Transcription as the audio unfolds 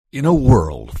In a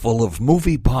world full of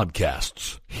movie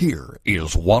podcasts, here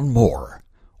is one more.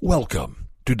 Welcome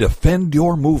to Defend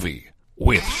Your Movie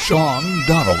with Sean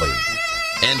Donnelly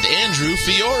and Andrew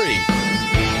Fiore.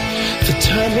 The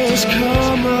time has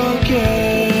come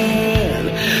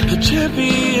again. The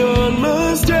champion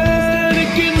must stand. It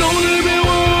can only be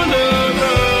one of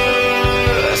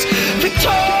us.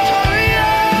 Victoria!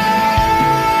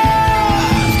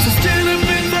 So stand up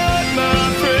and fight,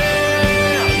 my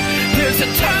friend. There's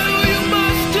a title you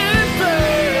must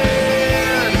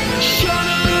defend.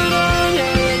 Shut it on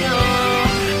and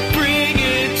on. Bring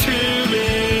it to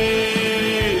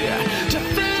me.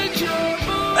 Defend your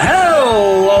movie.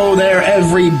 Hello there,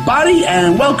 everybody,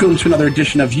 and welcome to another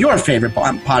edition of your favorite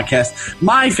podcast,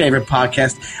 my favorite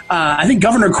podcast, I think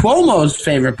Governor Cuomo's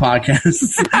favorite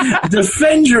podcast,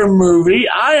 Defend Your Movie.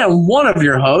 I am one of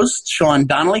your hosts, Sean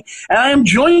Donnelly, and I am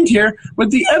joined here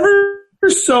with the ever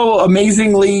so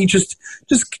amazingly just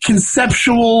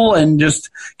conceptual and just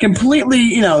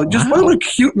completely, just what a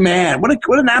cute man. What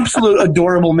an absolute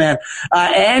adorable man.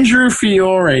 Andrew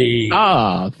Fiore.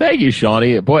 Thank you,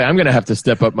 Shawnee. Boy, I'm going to have to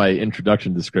step up my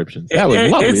introduction descriptions. That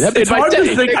was lovely. It's hard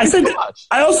to think. I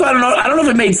don't know if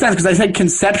it made sense because I said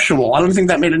conceptual. I don't think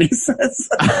that made any sense.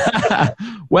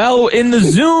 Well, in the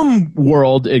Zoom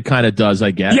world, it kind of does,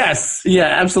 I guess. Yes. Yeah,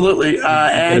 absolutely.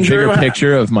 Andrew, a bigger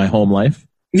picture of my home life.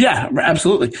 Yeah,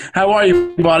 absolutely. How are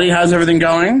you, buddy? How's everything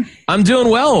going? I'm doing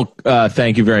well.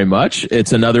 Thank you very much.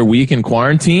 It's another week in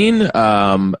quarantine.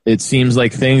 It seems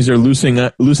like things are loosening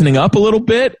up a little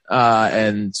bit,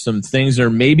 and some things are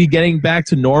maybe getting back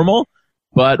to normal.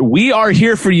 But we are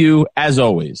here for you, as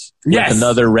always, with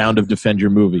another round of Defend Your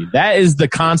Movie. That is the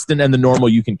constant and the normal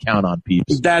you can count on,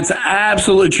 peeps. That's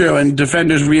absolutely true. And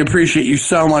Defenders, we appreciate you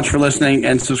so much for listening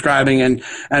and subscribing and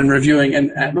reviewing.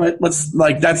 And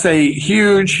that's a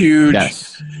huge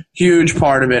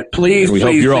part of it. Please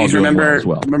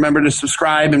remember to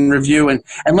subscribe and review and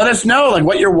let us know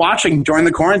what you're watching during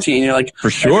the quarantine. You're like, for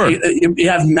sure. You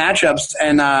have matchups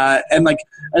and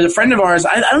as a friend of ours,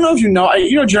 I don't know if you know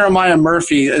Jeremiah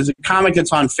Murphy is a comic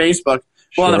that's on Facebook.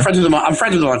 Well, sure. I'm friends with him on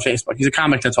Facebook. He's a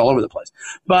comic that's all over the place.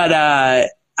 But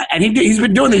and he's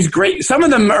been doing these great. Some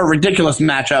of them are ridiculous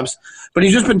matchups, but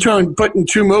he's just been putting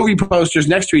two movie posters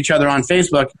next to each other on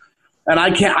Facebook, and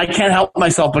I can't help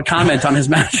myself but comment on his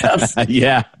matchups.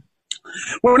 Yeah.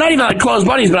 Well, we're not even close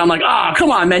buddies, but I'm like,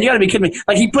 come on, man, you got to be kidding me.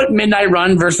 He put Midnight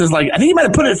Run versus I think he might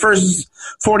have put it versus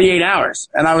 48 Hours,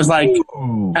 and I was like,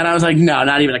 no,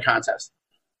 not even a contest.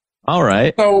 All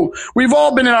right. So we've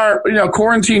all been in our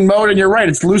quarantine mode, and you're right,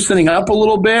 it's loosening up a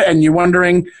little bit, and you're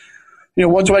wondering,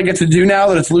 what do I get to do now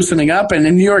that it's loosening up? And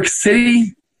in New York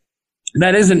City,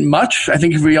 that isn't much. I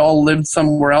think if we all lived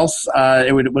somewhere else,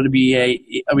 we'd be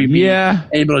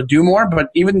able to do more.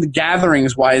 But even the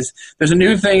gatherings wise, there's a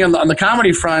new thing on the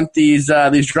comedy front. These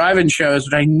drive-in shows,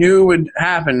 which I knew would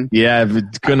happen. Yeah,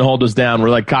 it couldn't hold us down. We're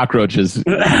like cockroaches into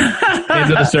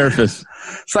the surface.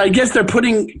 So I guess they're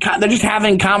just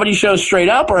having comedy shows straight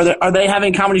up, or are they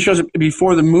having comedy shows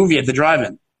before the movie at the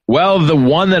drive-in? Well, the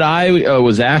one that I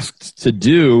was asked to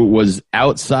do was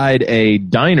outside a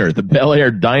diner, the Bel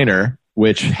Air Diner,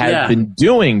 which had been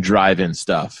doing drive-in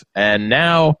stuff. And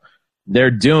now they're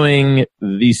doing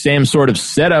the same sort of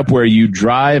setup where you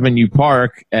drive and you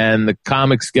park and the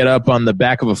comics get up on the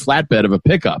back of a flatbed of a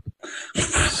pickup.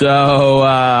 So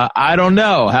I don't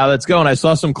know how that's going. I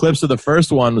saw some clips of the first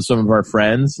one with some of our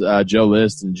friends, Joe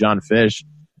List and John Fish,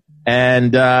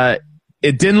 and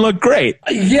it didn't look great.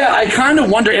 Yeah, I kind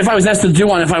of wonder if I was asked to do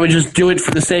one, if I would just do it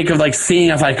for the sake of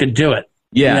seeing if I could do it.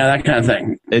 Yeah. That kind of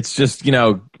thing. It's just,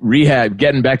 rehab,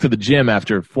 getting back to the gym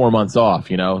after 4 months off,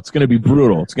 It's going to be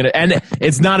brutal. And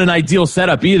it's not an ideal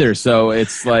setup either, so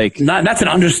it's that's an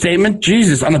understatement.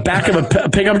 Jesus, on the back of a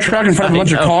pickup truck in front of a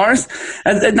bunch of cars?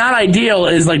 Not ideal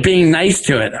is being nice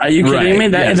to it. Are you kidding me?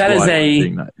 That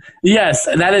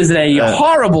is a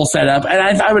horrible setup,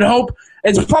 and I would hope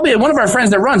it's probably one of our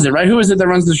friends that runs it, right? Who is it that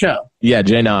runs the show? Yeah,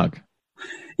 Jay Nog.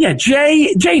 Yeah,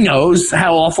 Jay knows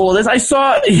how awful it is. I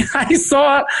saw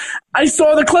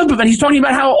the clip of it. He's talking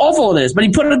about how awful it is, but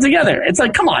he put it together. It's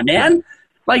come on, man.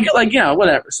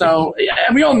 Whatever. So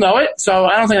we all know it. So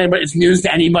I don't think it's news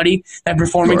to anybody that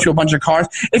performing to a bunch of cars.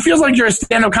 It feels like you're a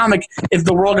stand-up comic if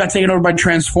the world got taken over by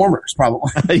Transformers, probably.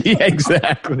 Yeah,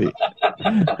 exactly.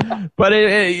 But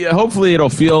hopefully it'll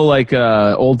feel like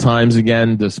old times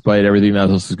again, despite everything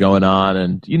else is going on.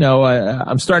 And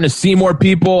I'm starting to see more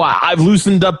people. I've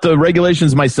loosened up the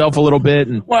regulations myself a little bit.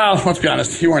 And well, let's be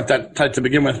honest, you weren't that tight to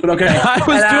begin with, but okay. I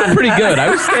was doing pretty good. I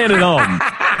was staying at home.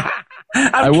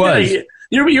 I was.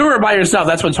 You were by yourself.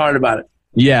 That's what's hard about it.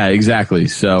 Yeah, exactly.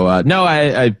 So, no,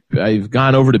 I've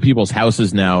gone over to people's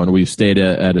houses now, and we've stayed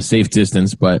at a safe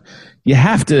distance, but you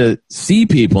have to see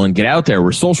people and get out there.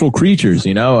 We're social creatures,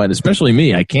 and especially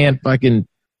me. I can't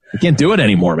do it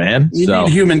anymore, man. You need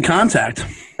human contact.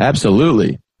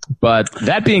 Absolutely. But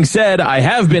that being said, I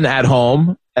have been at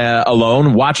home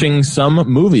alone watching some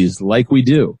movies like we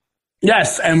do.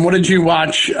 Yes, and what did you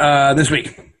watch this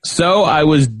week? So I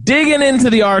was digging into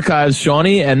the archives,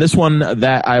 Shawnee, and this one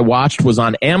that I watched was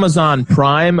on Amazon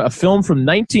Prime, a film from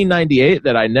 1998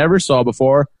 that I never saw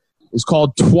before. It's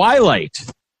called Twilight.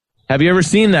 Have you ever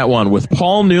seen that one with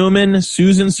Paul Newman,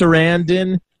 Susan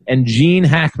Sarandon, and Gene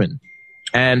Hackman,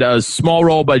 and a small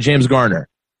role by James Garner?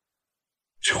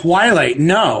 Twilight,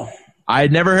 no. I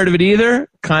had never heard of it either.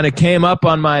 Kind of came up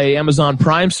on my Amazon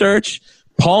Prime search.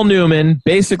 Paul Newman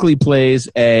basically plays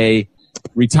a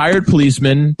retired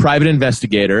policeman, private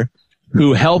investigator,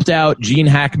 who helped out Gene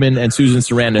Hackman and Susan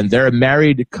Sarandon. They're a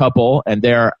married couple, and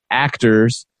they're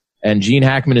actors, and Gene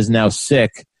Hackman is now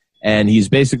sick, and he's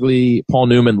basically Paul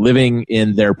Newman living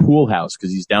in their pool house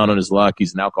because he's down on his luck.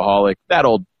 He's an alcoholic. That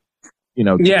old,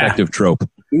 detective trope.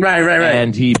 Right.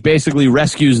 And he basically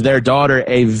rescues their daughter,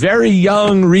 a very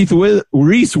young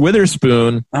Reese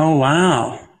Witherspoon. Oh,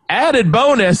 wow. Added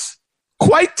bonus,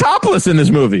 quite topless in this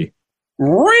movie.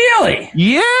 Really?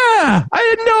 Yeah. I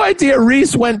had no idea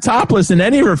Reese went topless in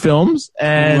any of her films.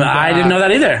 And I didn't know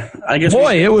that either. I guess.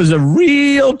 Boy, it was a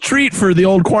real treat for the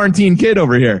old quarantine kid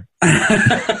over here.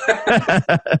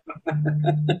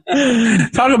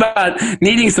 Talk about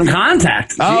needing some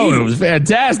contact. Jeez. Oh, it was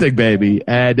fantastic, baby.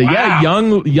 And wow.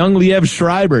 young Liev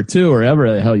Schreiber too, or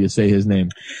whatever the hell you say his name.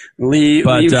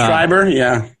 Liev Schreiber,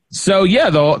 yeah. So yeah,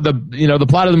 the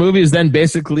plot of the movie is then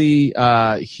basically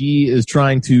he is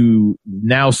trying to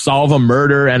now solve a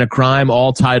murder and a crime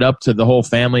all tied up to the whole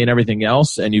family and everything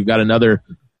else. And you've got another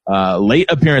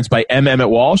late appearance by M. Emmett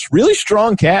Walsh. Really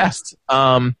strong cast.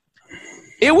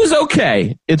 It was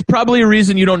okay. It's probably a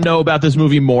reason you don't know about this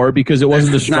movie more because it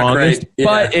wasn't the strongest, yeah.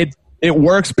 But it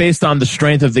works based on the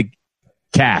strength of the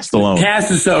cast alone. The cast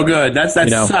is so good. That's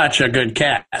such a good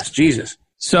cast. Jesus.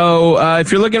 So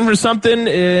if you're looking for something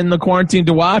in the quarantine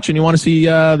to watch and you want to see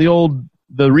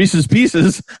the Reese's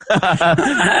Pieces, give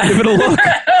it a look.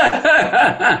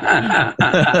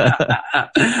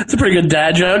 It's a pretty good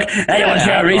dad joke. Hey, you want to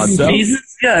check out Reese's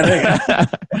Pieces?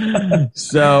 Yeah.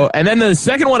 So, and then the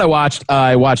second one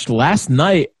I watched last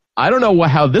night. I don't know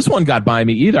how this one got by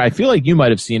me either. I feel like you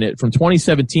might have seen it from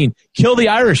 2017. Kill the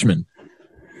Irishman.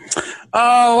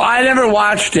 Oh, I never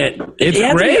watched it. It's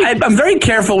great. I'm very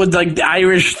careful with like the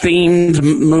Irish themed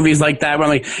movies like that. When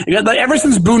like ever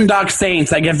since Boondock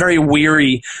Saints, I get very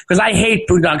weary because I hate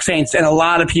Boondock Saints, and a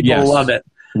lot of people love it.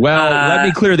 Well, let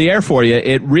me clear the air for you.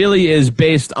 It really is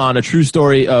based on a true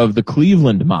story of the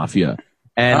Cleveland Mafia,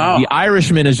 and the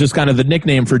Irishman is just kind of the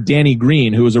nickname for Danny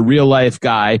Green, who was a real life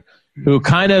guy who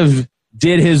kind of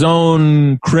did his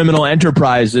own criminal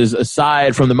enterprises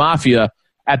aside from the Mafia.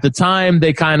 At the time,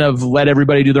 they kind of let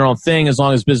everybody do their own thing as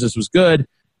long as business was good.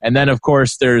 And then, of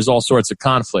course, there's all sorts of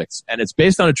conflicts. And it's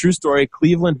based on a true story,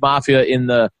 Cleveland Mafia in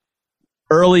the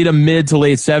early to mid to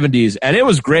late 70s. And it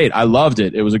was great. I loved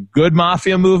it. It was a good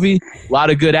Mafia movie. A lot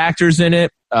of good actors in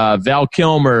it. Val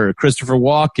Kilmer, Christopher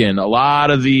Walken, a lot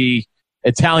of the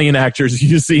Italian actors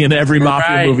you see in every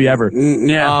Mafia movie ever.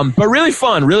 Yeah. But really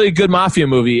fun, really good Mafia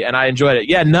movie. And I enjoyed it.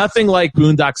 Yeah, nothing like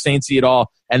Boondock Saints-y at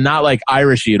all. And not like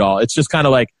Irishy at all. It's just kind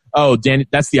of like, oh, Danny,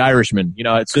 that's the Irishman.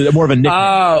 It's more of a nickname.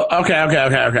 Oh, okay.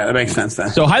 That makes sense then.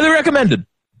 So highly recommended.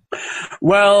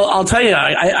 Well, I'll tell you,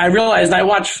 I realized I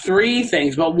watched 3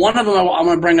 things, but one of them I want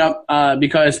to bring up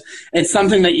because it's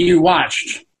something that you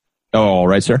watched. Oh, all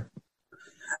right, sir.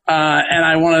 And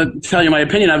I want to tell you my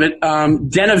opinion of it.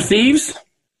 Den of Thieves.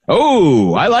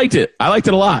 Oh, I liked it. I liked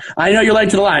it a lot. I know you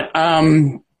liked it a lot.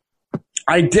 I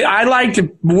liked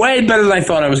it way better than I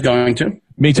thought I was going to.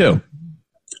 Me too.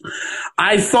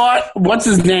 I thought, what's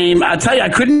his name? I'll tell you, I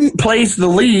couldn't place the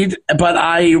lead, but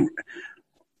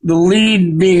the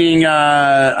lead meaning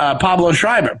Pablo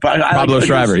Schreiber. Pablo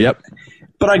Schreiber, yep.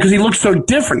 But because he looks so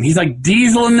different. He's like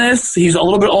Diesel in this. He's a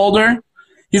little bit older.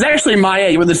 He's actually my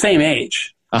age. We're the same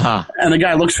age. Uh-huh. And the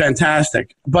guy looks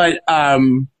fantastic. But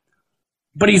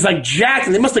he's like jacked,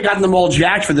 and they must have gotten them all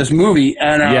jacked for this movie.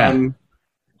 And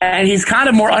and he's kind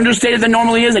of more understated than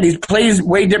normally is, and he plays it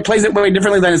way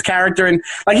differently than his character. And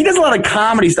like he does a lot of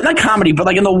comedy stuff, not comedy, but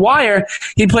like in The Wire,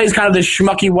 he plays kind of this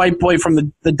schmucky white boy from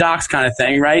the docks kind of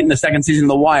thing, right? In the second season of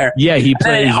The Wire. Yeah, he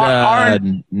plays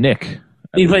Nick.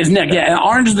 He plays Nick, yeah. And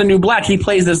Orange is the New Black, he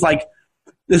plays this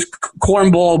this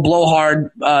cornball blowhard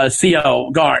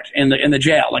CO guard in the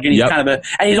jail. Like, and he's kind of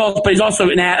he's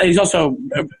also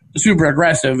super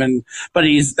aggressive, but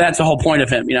that's the whole point of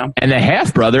him, you know. And the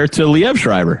half brother to Liev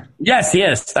Schreiber. Yes, he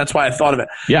is. That's why I thought of it.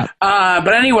 Yeah.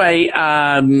 But anyway,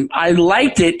 I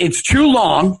liked it. It's too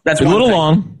long. That's a little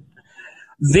long.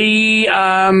 The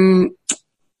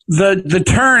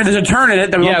turn. There's a turn in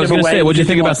it. I was going to say, what did you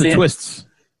think about the twists?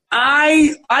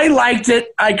 I liked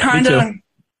it. I kind of.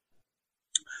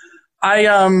 I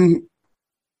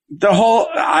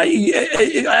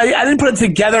didn't put it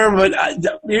together, but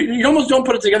you almost don't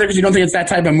put it together because you don't think it's that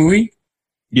type of movie.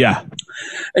 Yeah.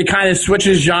 It kind of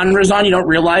switches genres on. You don't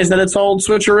realize that it's old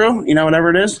switcheroo, you know, whatever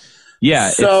it is. Yeah.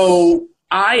 So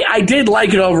I did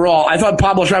like it overall. I thought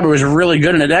Pablo Schreiber was really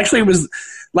good in it. It actually was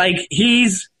like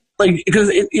because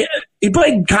he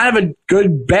played kind of a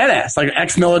good badass, like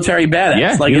ex-military badass.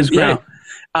 Yeah, like he was great. You know,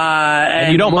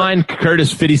 and you don't mind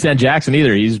Curtis 50 Cent Jackson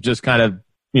either. He's just kind of,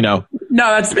 you know.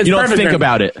 No, it's you don't think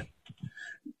about it.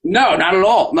 No, not at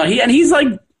all. No, he's like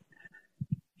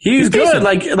he's good. Decent.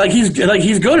 Like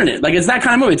he's good in it. Like it's that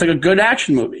kind of movie. It's like a good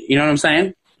action movie. You know what I'm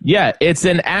saying? Yeah, it's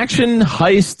an action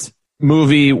heist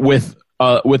movie with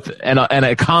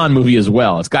a con movie as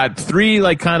well. It's got three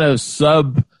like kind of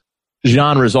sub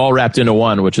genres all wrapped into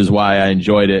one, which is why I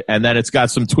enjoyed it. And then it's got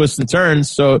some twists and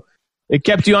turns, so it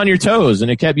kept you on your toes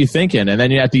and it kept you thinking. And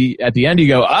then at the end you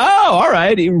go, oh, all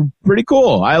right, pretty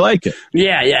cool. I like it.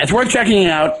 Yeah, it's worth checking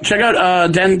out. Check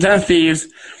out Den of Thieves.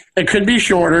 It could be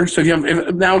shorter, so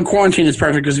now in quarantine it's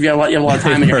perfect because if you have a lot of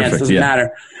time in your hands, it doesn't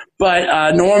matter.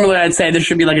 But normally I'd say this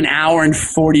should be like an hour and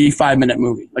 45-minute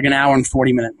movie, like an hour and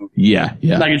 40-minute movie. Yeah.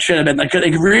 Like it should have been. Like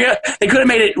they could have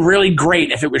made it really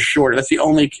great if it was shorter. That's the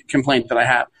only complaint that I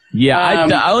have. Yeah,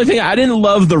 the only thing I didn't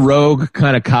love the rogue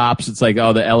kind of cops. It's like,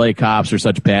 oh, the LA cops are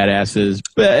such badasses.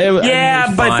 But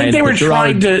I think they were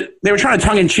trying to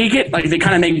tongue in cheek it. Like they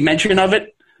kind of make mention of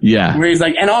it. Yeah, where he's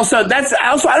like, and also I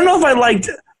don't know if I liked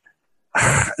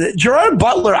Gerard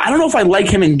Butler. I don't know if I like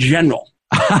him in general.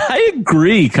 I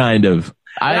agree, kind of.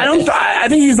 I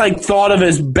think he's like thought of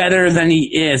as better than he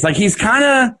is. Like he's kind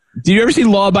of. Did you ever see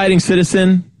Law Abiding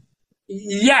Citizen?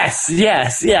 Yes,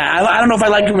 yeah. I don't know if I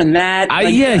like him in that.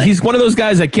 He's one of those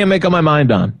guys I can't make up my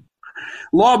mind on.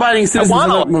 Law Abiding Citizen is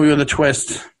another movie with a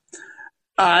twist.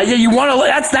 You want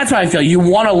to. That's how I feel. You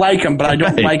want to like him, but I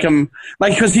don't like him,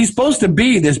 like because he's supposed to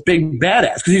be this big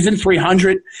badass. Because he's in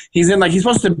 300. He's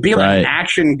supposed to be like an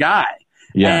action guy.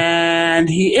 Yeah, and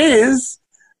he is.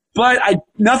 But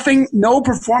no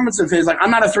performance of his. Like I'm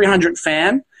not a 300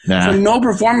 fan, so no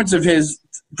performance of his.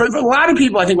 For a lot of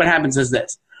people, I think what happens is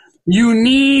this. You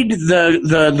need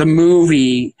the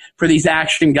movie for these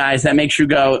action guys that makes you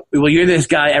go, well, you're this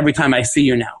guy every time I see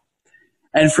you now.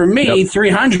 And for me,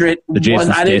 300 the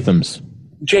Jason Statham's.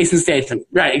 Jason Statham,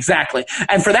 right? Exactly.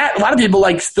 And for that, a lot of people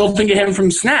still think of him from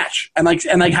Snatch, and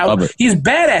how he's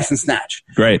badass in Snatch.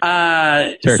 Great.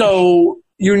 So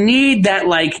you need that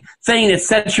thing that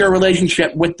sets your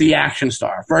relationship with the action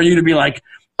star for you to be like,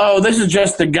 oh, this is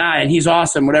just the guy, and he's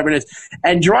awesome, whatever it is.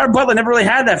 And Gerard Butler never really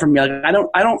had that from me. Like, I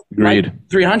don't like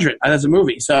 300 as a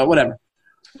movie, so whatever.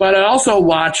 But I also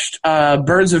watched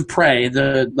Birds of Prey,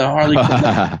 the Harley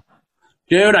Quinn.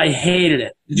 Dude, I hated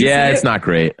it. Did you see it? It's not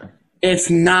great. It's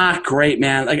not great,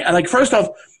 man. Like first off,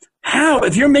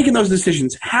 if you're making those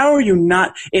decisions, how are you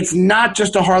not? It's not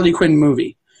just a Harley Quinn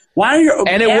movie. Why are you?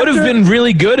 And it would have been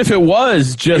really good if it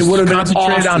was just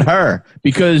concentrated on her,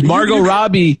 because Margot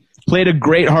Robbie played a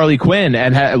great Harley Quinn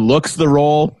and looks the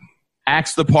role,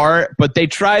 acts the part, but they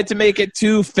tried to make it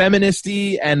too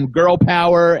feministy and girl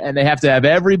power, and they have to have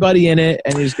everybody in it,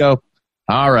 and you just go,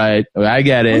 all right, I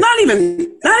get it. Well, not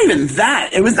even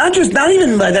that. It was not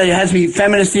even that it has to be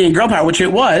feministy and girl power, which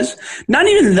it was. Not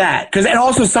even that, and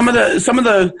also some of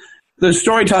the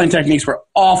storytelling techniques were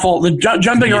awful. The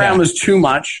jumping around was too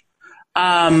much.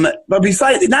 But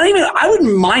besides, I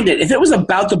wouldn't mind it if it was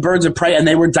about the Birds of Prey and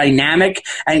they were dynamic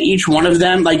and each one of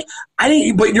them, but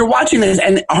you're watching this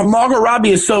and Margot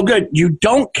Robbie is so good. You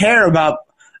don't care about,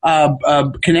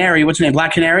 Canary, what's her name?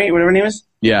 Black Canary, whatever her name is.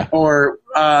 Yeah.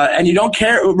 And you don't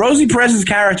care, Rosie Perez's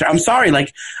character. I'm sorry.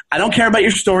 I don't care about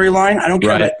your storyline. I don't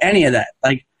care about any of that.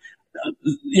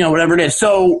 Whatever it is.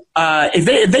 So,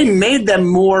 if they made them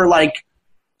more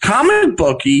comic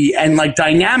booky and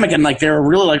dynamic and they were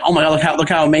really oh my god, look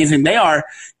how amazing they are,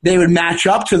 they would match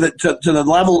up to the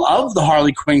level of the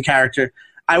Harley Quinn character.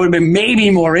 I would have been maybe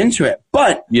more into it.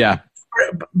 But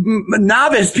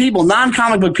novice people,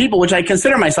 non-comic book people, which I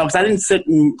consider myself, because I didn't sit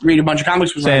and read a bunch of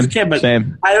comics when I was a kid, but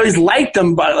I always liked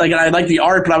them, but and I liked the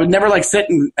art, but I would never sit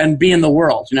and be in the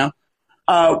world,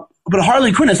 But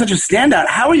Harley Quinn is such a standout.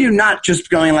 How are you not just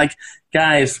going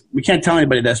guys, we can't tell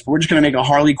anybody this, but we're just going to make a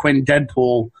Harley Quinn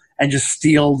Deadpool and just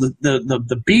steal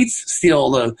the beats, steal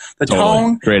the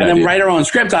tone, Great and idea. then write our own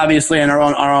script, obviously, and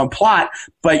our own plot.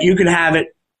 But you could have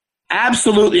it.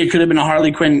 Absolutely, it could have been a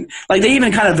Harley Quinn. Like, they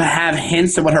even kind of have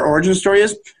hints of what her origin story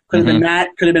is. Could have been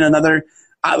that. Could have been another.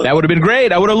 That would have been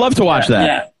great. I would have loved to watch that.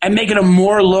 Yeah, and make it a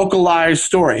more localized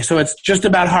story. So it's just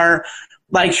about her.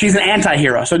 Like, she's an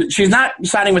anti-hero. So she's not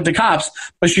siding with the cops,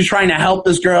 but she's trying to help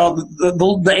this girl.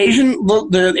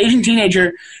 The Asian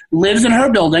teenager lives in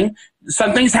her building.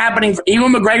 Something's happening.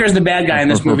 Ewan McGregor is the bad guy in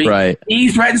this movie. Right. He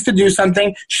threatens to do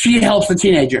something. She helps the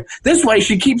teenager. This way,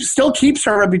 she still keeps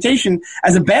her reputation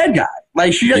as a bad guy.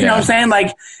 Like, you know what I'm saying?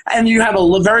 Like, and you have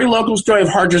a very local story of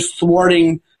her just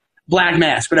thwarting Black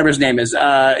Mask, whatever his name is.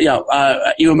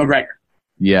 Ewan McGregor.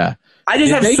 Yeah. I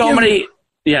just have so many.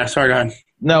 Yeah, sorry, go ahead.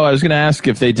 No, I was going to ask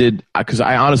if they did, because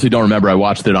I honestly don't remember. I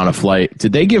watched it on a flight.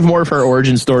 Did they give more of her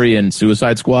origin story in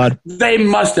Suicide Squad? They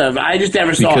must have. I just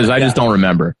never saw it. Because I just don't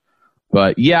remember.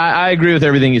 But yeah, I agree with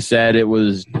everything you said. It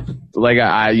was like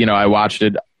I watched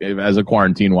it as a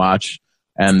quarantine watch,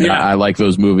 and I like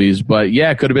those movies. But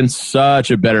yeah, it could have been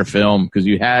such a better film because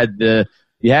you had the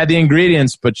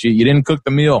ingredients, but you didn't cook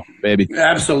the meal, baby.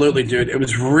 Absolutely, dude. It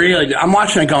was really. I'm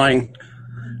watching it going,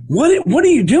 what are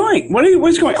you doing?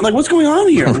 What's going on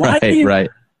here? Right.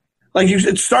 Like,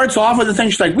 it starts off with the thing.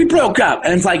 She's like, we broke up,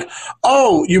 and it's like,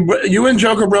 oh, you and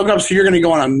Joker broke up, so you're going to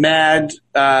go on a mad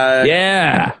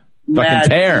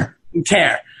fucking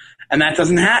tear, and that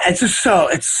doesn't happen.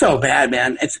 It's so bad,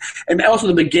 man. And also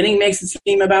the beginning makes it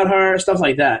seem about her, stuff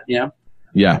like that, you know.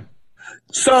 Yeah.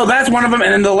 So that's one of them,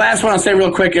 and then the last one I'll say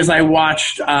real quick is I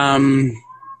watched the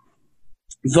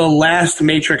last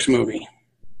Matrix movie.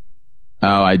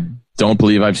 Oh, I don't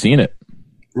believe I've seen it.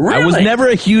 Really? I was never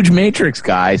a huge Matrix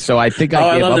guy, so I think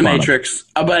I gave love up the on Matrix.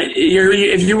 But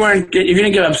if you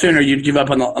didn't give up sooner, you'd give up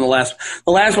on the last.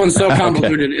 The last one's so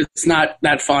convoluted; it's not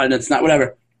that fun. It's not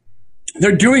whatever.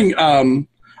 They're doing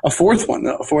a fourth one,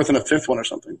 a fourth and a fifth one, or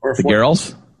something. Or The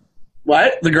girls.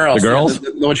 What? The girls? The girls?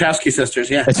 The Wachowski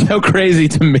sisters. Yeah. It's so crazy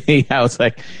to me how it's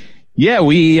like, yeah,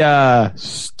 we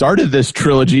started this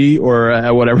trilogy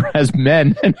or whatever as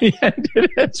men, and we ended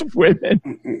it as women.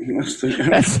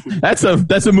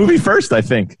 That's a movie first, I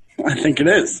think. I think it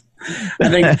is. I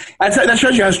think that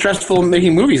shows you how stressful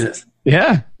making movies is.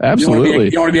 Yeah, absolutely.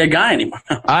 You don't want to be a guy anymore.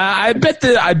 I bet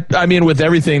that I mean, with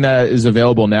everything that is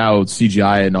available now,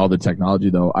 CGI and all the technology,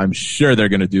 though, I'm sure they're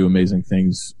going to do amazing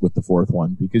things with the fourth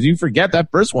one because you forget that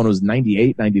first one was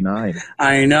 98, 99.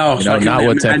 I know. So not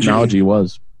what technology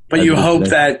was. But you hope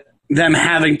that them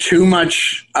having too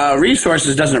much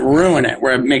resources doesn't ruin it,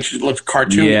 where it makes it look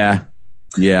cartoony.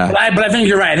 Yeah. But I think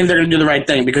you're right. I think they're going to do the right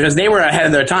thing because they were ahead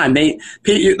of their time.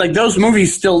 Like those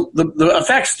movies still, the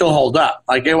effects still hold up.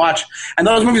 Like they watch, and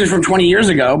those movies are from 20 years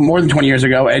ago, more than 20 years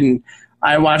ago. And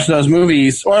I watched those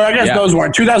movies, or I guess those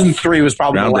weren't. 2003 was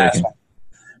probably the last one.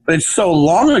 But it's so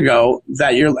long ago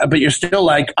that you're still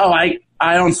like, oh, I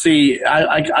don't see,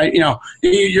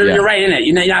 you're right in it.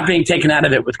 You're not being taken out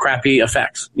of it with crappy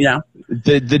effects. You know,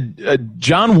 the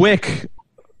John Wick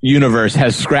universe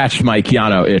has scratched my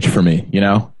Keanu itch for me. You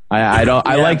know, I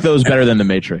like those better than the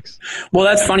Matrix. Well,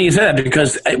 that's funny you say that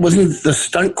because it wasn't the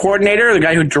stunt coordinator, the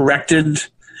guy who directed,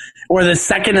 or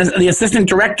the assistant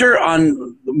director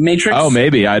on Matrix. Oh,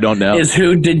 maybe I don't know. Is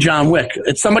who did John Wick?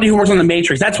 It's somebody who works on the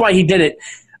Matrix. That's why he did it.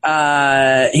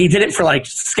 He did it for like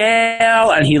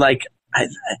scale, and he like.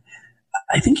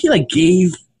 I think he like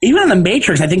gave even on the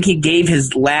Matrix. I think he gave the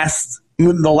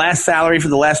last salary for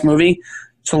the last movie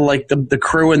to like the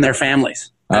crew and their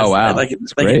families. Oh wow!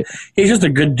 Great. He's just a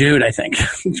good dude. I think.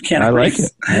 I like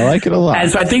it. I like it a lot. And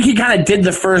so I think he kind of did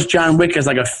the first John Wick as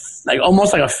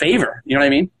almost like a favor. You know what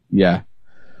I mean? Yeah.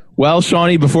 Well,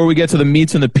 Shawnee, before we get to the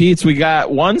meats and the peats, we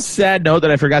got one sad note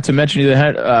that I forgot to mention to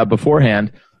you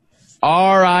beforehand.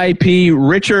 R.I.P.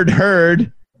 Richard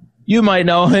Hurd. You might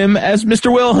know him as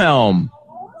Mr. Wilhelm.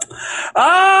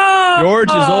 Oh!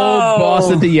 George's old boss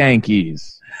at the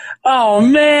Yankees. Oh,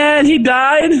 man, he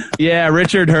died? Yeah,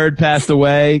 Richard Hurd passed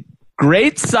away.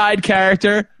 Great side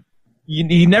character.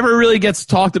 He never really gets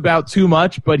talked about too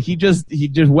much, but he just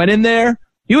went in there.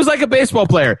 He was like a baseball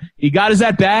player. He got his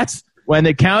at-bats. When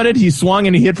it counted, he swung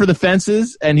and he hit for the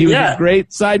fences, and he was a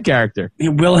great side character.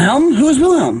 Wilhelm? Who's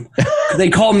Wilhelm? They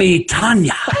call me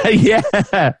Tanya.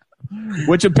 Yeah.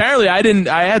 Which apparently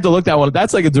I had to look that one.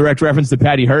 That's like a direct reference to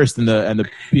Patty Hearst and the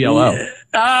PLO. Yeah.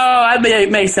 Oh,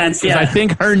 it makes sense. Yeah, I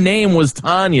think her name was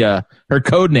Tanya. Her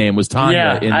code name was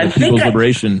Tanya in the People's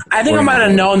Liberation. I think I might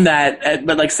have known that,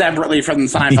 but like separately from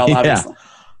Seinfeld, obviously.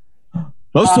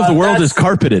 Most of the world is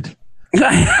carpeted.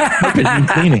 Carpet and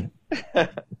cleaning.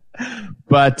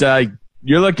 But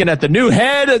You're looking at the new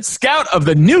head scout of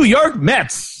the New York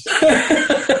Mets.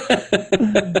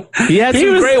 He had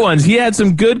some great ones. He had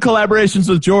some good collaborations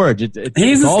with George.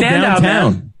 He's a all standout,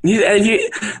 downtown.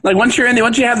 man. Like once you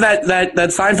have that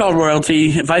Seinfeld royalty,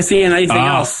 if I see anything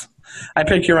else, I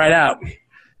pick you right out.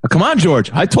 Come on,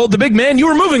 George. I told the big man you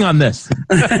were moving on this.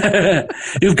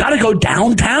 You've got to go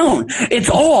downtown. It's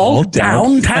all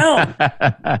downtown.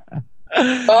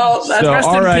 Oh, that's so rest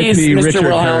in R.I.P. peace, Mr. Richard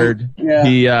Wilhelm. Hurd.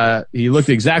 Yeah. He looked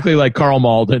exactly like Carl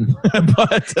Malden.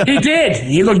 But He did.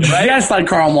 He looked just like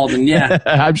Carl Malden. Yeah.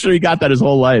 I'm sure he got that his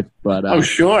whole life. But Oh,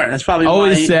 sure. That's probably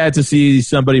always sad to see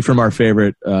somebody from our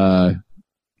favorite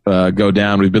go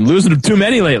down. We've been losing too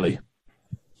many lately.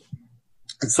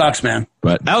 It sucks, man.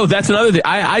 But that's another thing.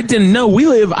 I didn't know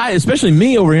especially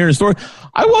me over here in Astoria.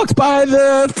 I walked by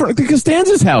the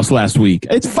Costanza's house last week.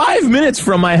 It's 5 minutes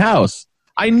from my house.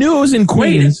 I knew it was in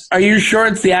Queens. Wait, are you sure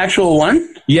it's the actual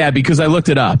one? Yeah, because I looked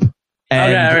it up.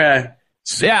 And Okay.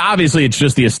 yeah, obviously it's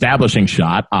just the establishing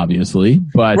shot, obviously.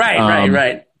 But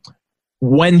Right.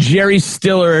 when Jerry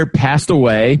Stiller passed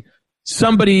away,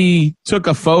 somebody took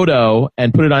a photo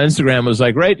and put it on Instagram. It was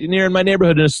like right near in my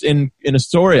neighborhood in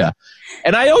Astoria.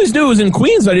 And I always knew it was in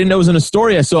Queens. I didn't know it was in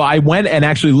Astoria. So I went and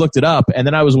actually looked it up. And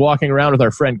then I was walking around with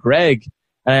our friend Greg,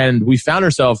 and we found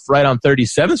ourselves right on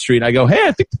 37th Street. And I go, hey,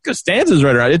 I think the Costanza's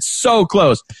right around. It's so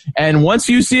close. And once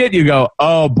you see it, you go,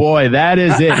 oh, boy, that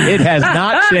is it. It has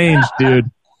not changed, dude.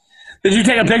 Did you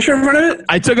take a picture in front of it?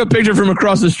 I took a picture from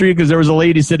across the street because there was a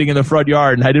lady sitting in the front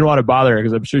yard, and I didn't want to bother her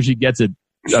because I'm sure she gets it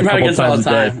a couple times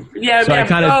a day. Yeah, so I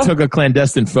kind of took a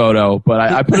clandestine photo, but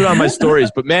I put it on my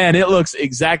stories. But, man, it looks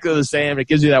exactly the same. It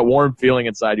gives you that warm feeling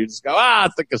inside. You just go,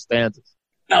 it's the Costanzas.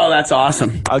 Oh, that's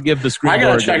awesome. I'll give the screen. I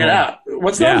got to check it out.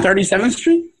 What's that on 37th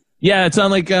Street? Yeah, it's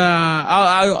on like,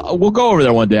 we'll go over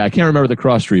there one day. I can't remember the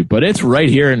cross street, but it's right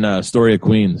here in Astoria,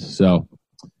 Queens. So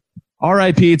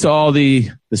R.I.P. to all the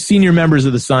senior members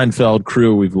of the Seinfeld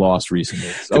crew we've lost recently.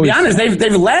 To be honest,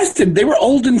 they've lasted. They were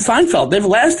old in Seinfeld. They've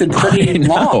lasted pretty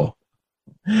long.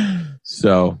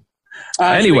 So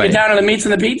anyway, get down to the meats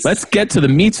and the Pete's. Let's get to the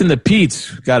meats and the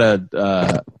Pete's. Got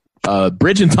a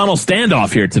bridge and tunnel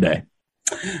standoff here today.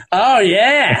 Oh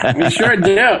yeah, we sure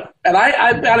do. And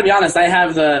I gotta be honest, I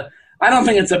don't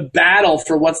think it's a battle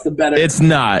for what's the better. It's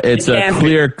not. It's a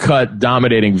clear-cut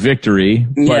dominating victory,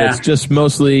 but it's just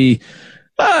mostly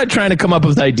trying to come up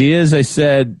with ideas. I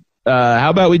said, how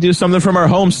about we do something from our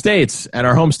home states? And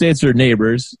our home states are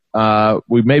neighbors.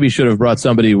 We maybe should have brought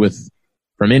somebody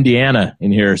from Indiana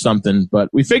in here or something, but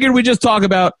we figured we'd just talk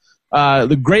about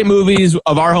the great movies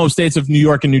of our home states of New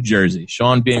York and New Jersey.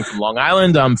 Sean being from Long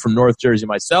Island, I'm from North Jersey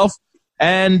myself,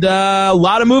 and a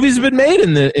lot of movies have been made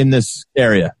in this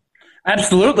area.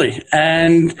 Absolutely,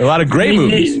 and a lot of great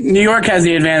movies. New York has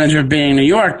the advantage of being New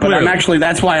York, but Clearly.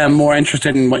 that's why I'm more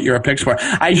interested in what your picks were.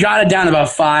 I jotted down about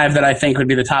 5 that I think would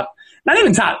be the top, not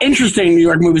even top, interesting New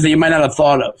York movies that you might not have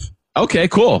thought of. Okay,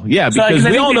 cool. Yeah, because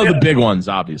we all know the big ones,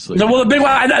 obviously. The big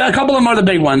one, a couple of them are the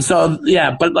big ones. So,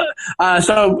 yeah, but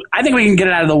so I think we can get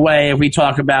it out of the way if we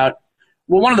talk about,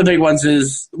 well, one of the big ones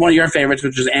is one of your favorites,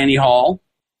 which is Annie Hall.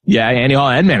 Yeah, Annie Hall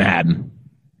and Manhattan.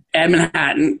 And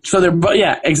Manhattan. So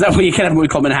they're, exactly. You can't have a movie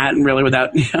called Manhattan, really, without,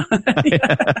 I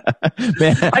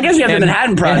guess you have the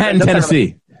Manhattan Project. Manhattan,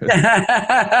 Tennessee.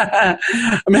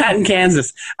 Manhattan,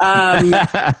 Kansas.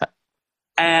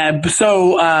 And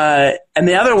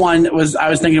the other one I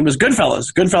was thinking was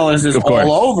Goodfellas. Goodfellas is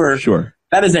all over. Sure.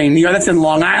 That is New York. That's in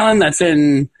Long Island. That's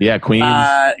in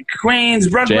Queens,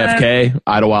 Brooklyn, JFK,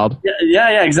 Idlewild.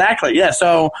 Yeah, exactly. Yeah.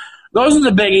 So those are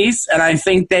the biggies, and I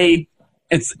think the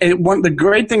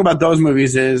great thing about those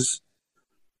movies is,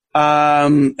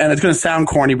 and it's going to sound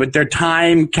corny, but they're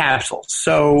time capsules.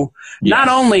 So not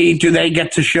only do they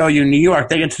get to show you New York,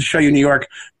 they get to show you New York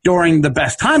during the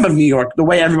best time of New York, the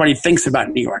way everybody thinks about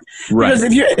New York. Right.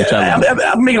 Because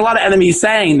I'm making a lot of enemies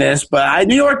saying this, but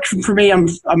New York, for me, I'm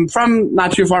from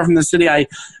not too far from the city.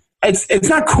 It's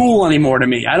not cool anymore to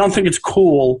me. I don't think it's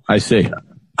cool. I see.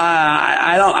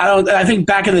 I think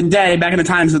back in the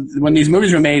times when these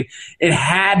movies were made, it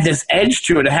had this edge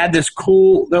to it. It had this there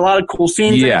were a lot of cool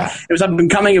scenes. Yeah. It was up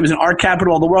and coming. It was an art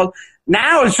capital of the world.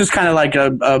 Now it's just kind of like a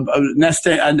nest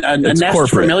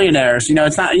for millionaires.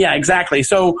 It's not. Yeah, exactly.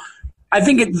 So I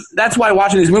think that's why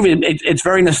watching these movies, it's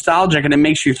very nostalgic, and it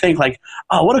makes you think like,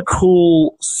 oh, what a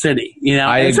cool city.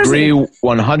 I agree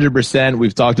 100%.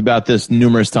 We've talked about this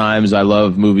numerous times. I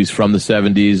love movies from the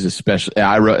 70s, especially.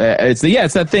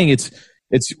 It's that thing.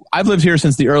 I've lived here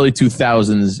since the early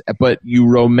 2000s, but you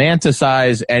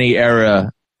romanticize any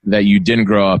era that you didn't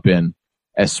grow up in,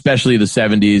 especially the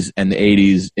 70s and the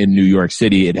 80s in New York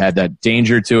City. It had that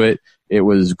danger to it. It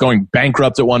was going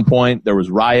bankrupt at one point. There was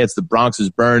riots. The Bronx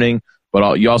is burning.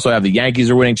 But you also have the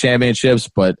Yankees are winning championships.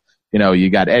 But, you know, you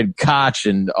got Ed Koch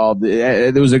and all.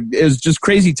 It was just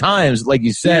crazy times. Like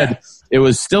you said, It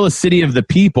was still a city of the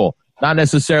people, not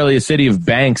necessarily a city of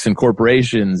banks and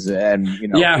corporations and, you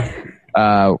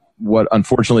know, what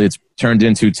unfortunately it's turned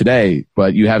into today.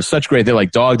 But you have such great things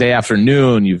like Dog Day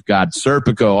Afternoon. You've got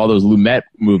Serpico, all those Lumet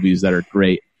movies that are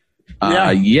great.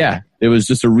 It was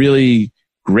just a really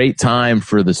great time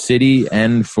for the city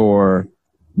and for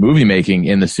movie making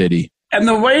in the city. And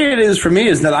the way it is for me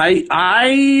is that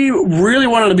I really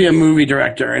wanted to be a movie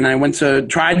director, and I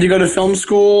tried to go to film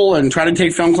school and try to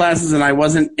take film classes, and I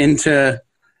wasn't into.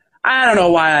 I don't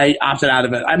know why I opted out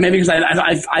of it. Maybe because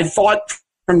I thought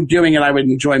from doing it I would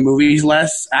enjoy movies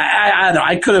less. I don't know.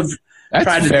 I could have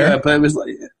tried to do it, but it was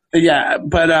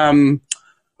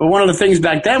But one of the things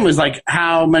back then was like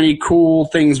how many cool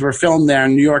things were filmed there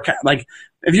in New York. Like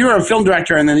if you were a film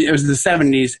director and then it was the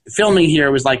 70s, filming here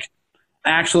was like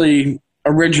actually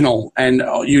original and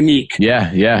unique.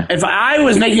 Yeah. If I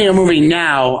was making a movie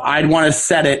now, I'd want to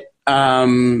set it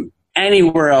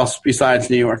anywhere else besides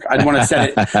New York. I'd want to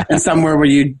set it in somewhere where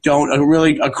you don't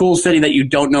a cool city that you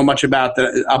don't know much about,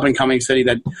 the up and coming city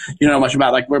that you don't know much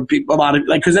about, like where people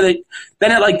because it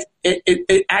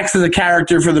acts as a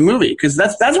character for the movie, because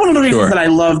that's one of the reasons that I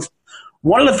loved.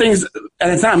 One of the things,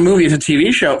 and it's not a movie, it's a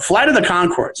TV show, Flight of the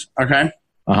Conchords. Okay.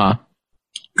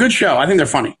 Good show. I think they're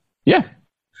funny. Yeah.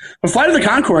 But Flight of the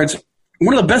Conchords,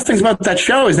 one of the best things about that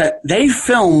show is that they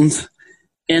filmed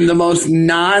in the most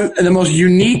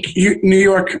unique New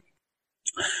York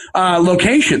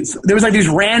locations. There was like these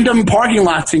random parking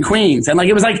lots in Queens, and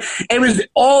it was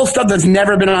all stuff that's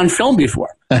never been on film before.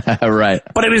 Right.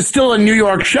 But it was still a New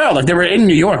York show. Like they were in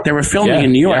New York, they were filming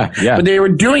in New York. Yeah. But they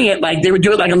would do it like Little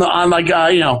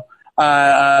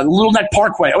Neck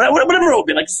Parkway, whatever it would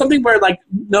be, like something where like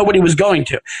nobody was going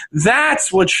to.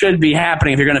 That's what should be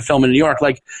happening if you're going to film in New York.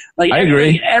 Like I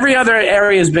agree. Every other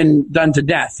area has been done to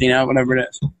death, whatever it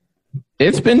is.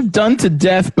 It's been done to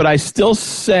death, but I still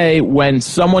say when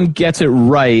someone gets it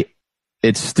right,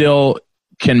 it still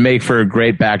can make for a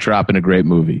great backdrop and a great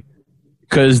movie.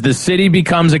 Because the city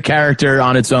becomes a character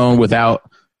on its own without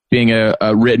being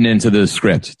written into the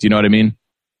script. Do you know what I mean?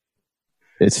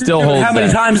 It still holds. How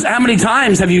many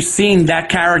times have you seen that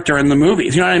character in the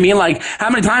movies? You know what I mean? Like, how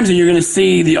many times are you going to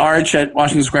see the arch at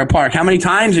Washington Square Park? How many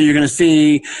times are you going to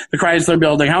see the Chrysler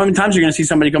Building? How many times are you going to see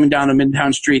somebody coming down a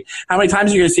Midtown street? How many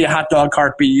times are you going to see a hot dog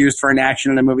cart be used for an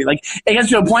action in a movie? Like, it gets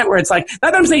to a point where it's like,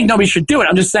 not that I'm saying nobody should do it.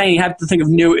 I'm just saying you have to think of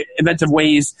new, inventive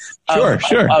ways of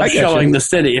showing the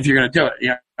city if you're going to do it. You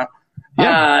know?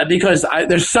 Yeah. Because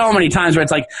there's so many times where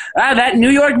it's like, that New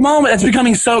York moment, that's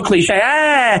becoming so cliche.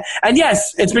 And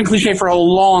yes, it's been cliche for a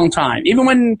long time. Even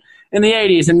when in the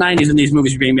 80s and 90s when these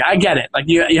movies were being made. I get it. Like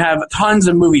you have tons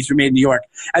of movies were made in New York.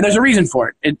 And there's a reason for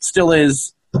it. It still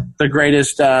is the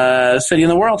greatest city in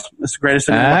the world. It's the greatest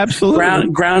city in the world.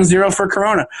 Absolutely. Ground zero for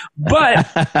Corona. But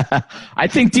I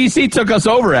think DC took us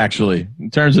over, actually, in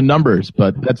terms of numbers.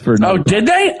 But that's for Oh, did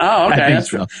they? Oh, okay.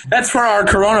 That's for our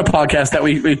Corona podcast that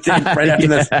we did right after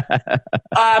this.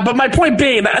 But my point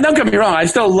being, don't get me wrong, I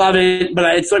still love it.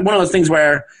 But it's like one of those things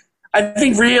where I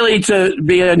think really to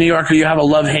be a New Yorker, you have a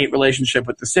love-hate relationship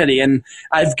with the city, and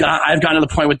I've gotten to the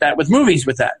point with that with movies,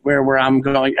 where I'm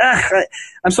going,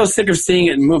 I'm so sick of seeing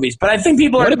it in movies. But I think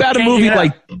people are. What about a movie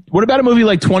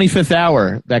like 25th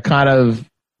Hour that kind of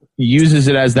uses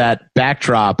it as that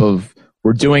backdrop of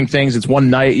we're doing things? It's one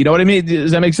night. You know what I mean?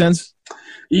 Does that make sense?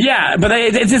 Yeah, but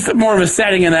it's just more of a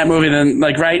setting in that movie than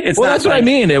right. It's that's what I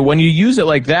mean. When you use it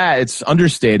like that, it's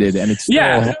understated and it's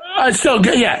still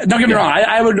good. Yeah, don't get me wrong.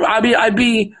 I'd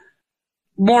be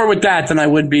more with that than I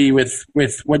would be with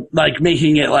what like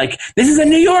making it like this is a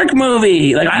New York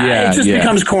movie. Like it just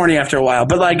becomes corny after a while.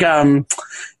 But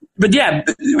but yeah,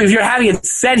 if you're having it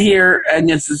set here they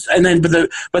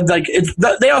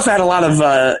also had a lot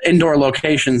of indoor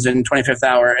locations in 25th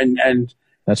Hour and.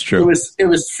 That's true. It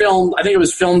was filmed. I think it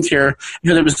was filmed here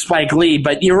because it was Spike Lee.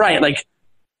 But you're right. Like,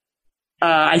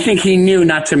 I think he knew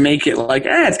not to make it like,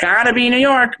 it's gotta be New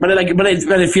York. But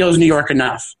it feels New York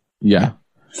enough. Yeah.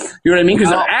 You know what I mean?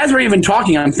 Because as we're even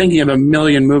talking, I'm thinking of a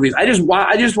million movies. I just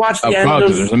watched the end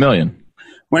of. There's a million.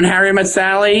 When Harry Met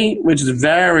Sally, which is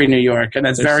very New York, and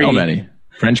there's so many.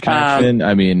 French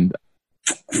Connection.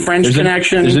 French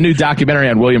Connection. There's a new documentary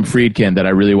on William Friedkin that I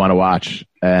really want to watch.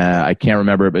 I can't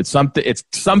remember it, but it's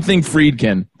something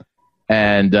Friedkin,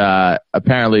 and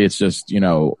apparently it's just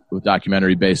a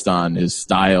documentary based on his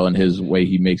style and his way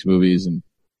he makes movies and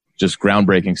just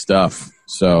groundbreaking stuff.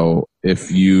 So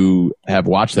if you have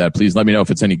watched that, please let me know if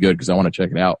it's any good because I want to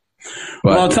check it out. But,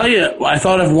 well, I'll tell you, I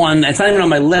thought of one. It's not even on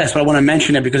my list, but I want to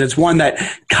mention it because it's one that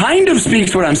kind of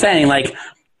speaks to what I'm saying. Like,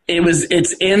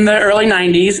 it's in the early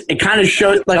 90s. It kind of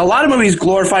shows, like, a lot of movies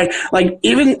glorify, like,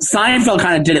 even Seinfeld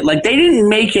kind of did it. Like, they didn't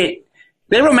make it,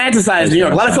 they romanticized New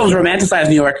York. A lot of films romanticize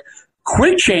New York.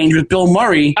 Quick Change with Bill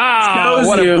Murray. Oh,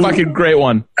 what a fucking great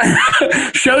one.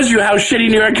 Shows you how shitty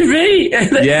New York can be.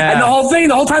 Yeah. And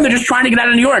the whole time they're just trying to get out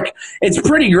of New York. It's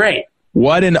pretty great.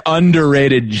 What an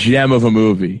underrated gem of a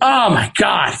movie. Oh, my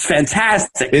God. It's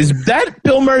fantastic. Is that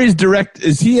Bill Murray's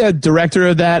is he a director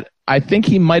of that? I think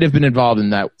he might have been involved in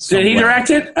that. Did he direct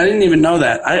it? I didn't even know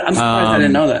that. I'm surprised I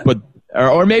didn't know that. But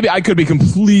or maybe I could be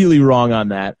completely wrong on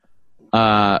that.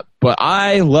 But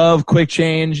I love Quick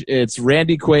Change. It's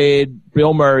Randy Quaid,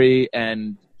 Bill Murray,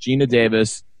 and Gina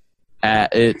Davis.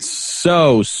 It's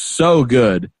so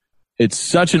good. It's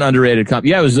such an underrated comedy.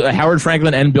 Yeah, it was Howard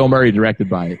Franklin and Bill Murray directed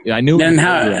by it. I knew it was the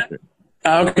director.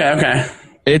 Okay.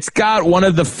 It's got one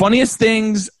of the funniest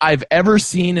things I've ever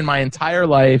seen in my entire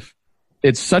life.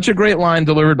 It's such a great line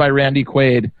delivered by Randy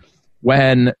Quaid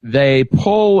when they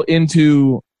pull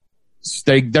into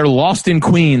they're lost in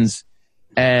Queens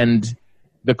and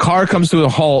the car comes to a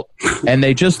halt and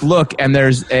they just look and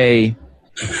there's a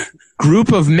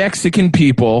group of Mexican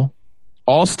people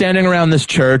all standing around this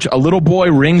church. A little boy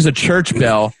rings a church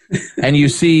bell and you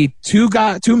see two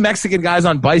Mexican guys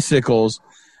on bicycles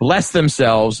bless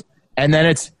themselves, and then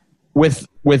it's with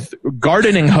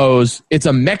gardening hose. It's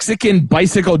a Mexican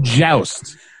bicycle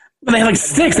joust. But they have like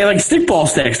sticks. They have like stickball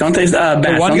sticks, don't they?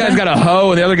 One guy's got a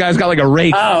hoe and the other guy's got like a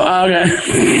rake. Oh,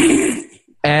 okay.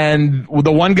 And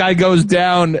the one guy goes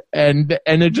down and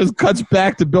it just cuts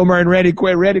back to Bill Murray and Randy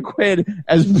Quaid. Randy Quaid,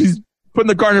 as he's putting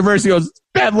the car in reverse, he goes,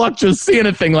 "Bad luck just seeing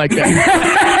a thing like that."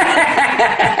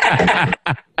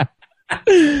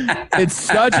 It's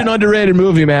such an underrated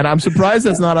movie, man. I'm surprised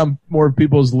that's not on more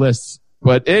people's lists,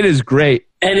 but it is great.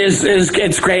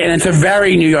 It's great, and it's a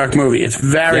very New York movie. It's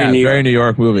very New York. Very New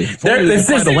York movie. It's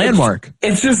a landmark.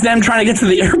 It's just them trying to get to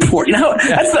the airport. You know,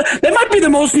 that might be the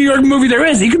most New York movie there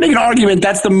is. You could make an argument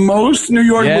that's the most New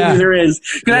York movie there is.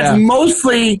 Because that's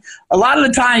mostly, a lot of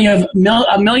the time, you have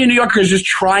a million New Yorkers just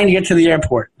trying to get to the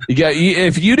airport.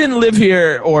 If you didn't live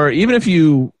here, or even if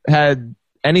you had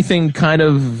anything kind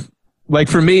of, like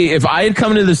for me, if I had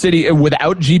come into the city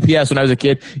without GPS when I was a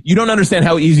kid, you don't understand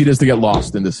how easy it is to get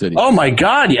lost in the city. Oh my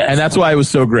God, yes. And that's why it was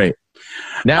so great.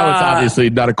 Now it's obviously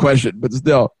not a question, but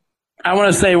still. I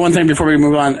want to say one thing before we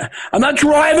move on. I'm not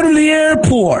driving to the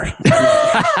airport.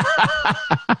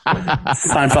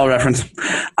 Seinfeld reference.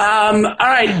 All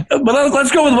right, but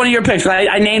let's go with one of your picks.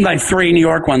 I named like 3 New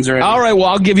York ones already. All right, well,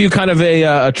 I'll give you kind of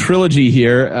a trilogy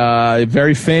here.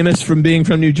 Very famous from being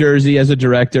from New Jersey as a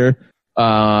director.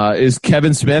 Is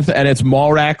Kevin Smith, and it's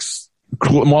Mallrats,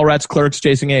 Clerks,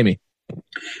 Chasing Amy.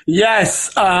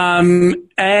 Yes, and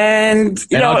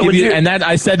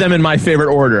I said them in my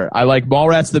favorite order. I like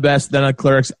Mallrats the best, then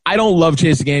Clerks. I don't love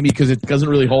Chasing Amy because it doesn't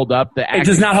really hold up. It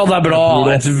does not hold up at all.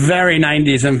 It's very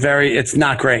 90s and it's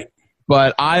not great.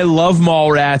 But I love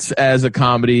Mallrats as a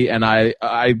comedy, and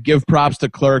I give props to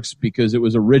Clerks because it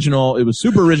was original. It was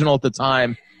super original at the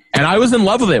time. And I was in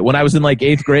love with it when I was in like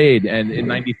 8th grade and in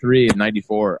 93 and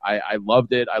 94. I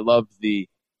loved it. I loved the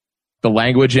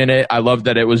language in it. I loved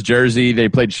that it was Jersey. They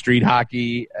played street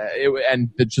hockey. The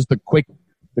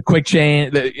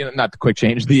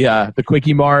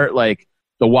Quickie Mart, like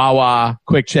the Wawa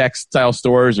Quick Check style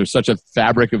stores are such a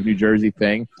fabric of New Jersey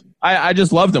thing. I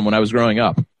just loved them when I was growing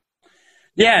up.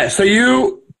 Yeah.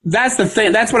 So that's the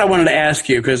thing. That's what I wanted to ask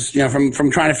you because,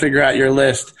 from trying to figure out your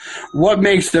list, what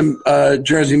makes a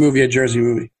Jersey movie a Jersey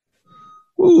movie?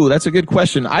 Ooh, that's a good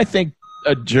question. I think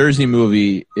a Jersey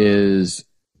movie is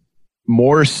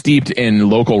more steeped in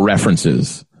local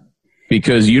references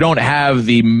because you don't have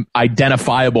the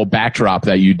identifiable backdrop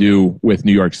that you do with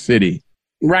New York City.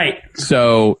 Right.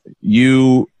 So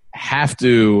you have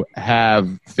to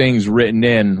have things written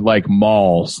in like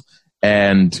malls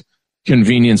and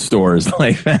convenience stores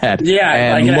like that.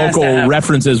 Yeah. And local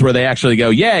references where they actually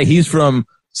go, yeah, he's from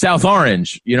South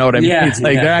Orange. You know what I mean? Yeah, it's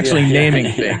like they're actually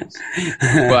naming things.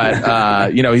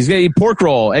 But, he's going to eat pork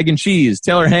roll, egg and cheese,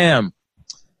 Taylor ham.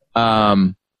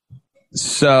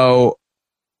 So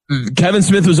Kevin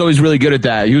Smith was always really good at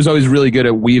that. He was always really good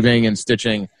at weaving and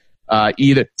stitching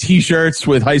either T-shirts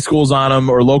with high schools on them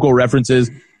or local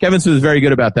references. Kevin Smith was very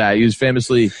good about that. He was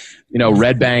famously,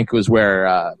 Red Bank was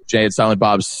where Jay and Silent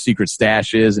Bob's secret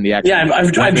stash is, and he actually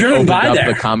I've driven by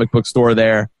there. The comic book store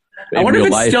there. I wonder if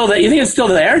it's still there. You think it's still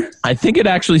there? I think it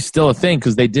actually still a thing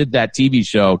because they did that TV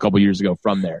show a couple years ago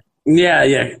from there.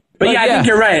 Yeah. But I think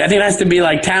you're right. I think it has to be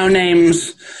like town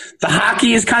names. The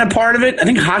hockey is kind of part of it. I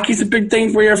think hockey's a big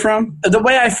thing where you're from. The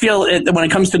way I feel when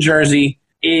it comes to Jersey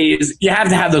is you have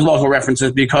to have those local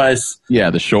references because...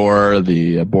 Yeah, the shore,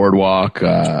 the boardwalk,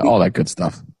 all that good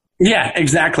stuff. Yeah,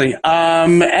 exactly.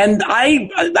 And I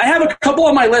have a couple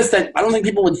on my list that I don't think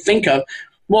people would think of.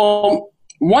 Well,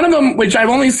 one of them, which I've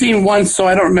only seen once, so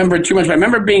I don't remember too much, but I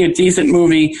remember being a decent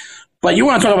movie. But you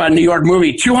want to talk about a New York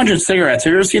movie, 200 Cigarettes.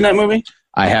 Have you ever seen that movie?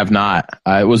 I have not.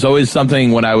 It was always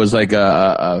something when I was like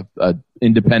a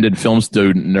independent film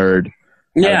student nerd.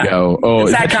 Yeah. I go,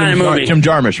 it's that kind of movie. Jim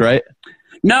Jarmusch, right?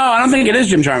 No, I don't think it is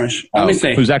Jim Jarmusch. Let me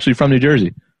see. Who's actually from New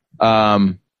Jersey.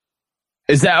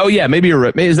 Is that? Oh yeah, maybe you're.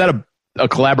 Is that a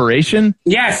collaboration?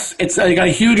 Yes, it's got a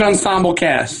huge ensemble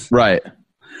cast. Right.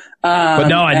 But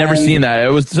no, I never seen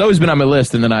that. It's always been on my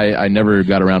list, and then I never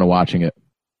got around to watching it.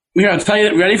 Here, I'll tell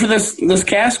you. Ready for this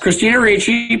cast? Christina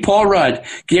Ricci, Paul Rudd,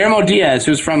 Guillermo Diaz,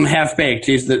 who's from Half Baked.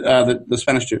 He's the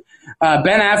Spanish dude.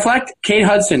 Ben Affleck, Kate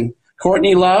Hudson,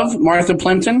 Courtney Love, Martha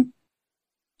Plimpton,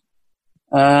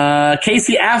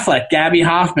 Casey Affleck, Gabby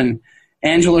Hoffman,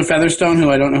 Angela Featherstone,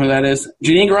 who I don't know who that is,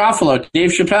 Janine Garofalo,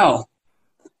 Dave Chappelle,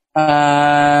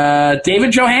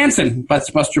 David Johansen, that's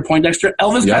Buster Poindexter,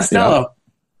 Elvis Costello,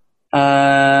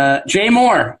 Jay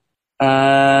Moore.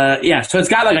 So it's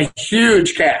got like a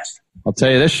huge cast. I'll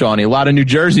tell you this, Shawnee, a lot of New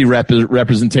Jersey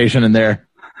representation in there.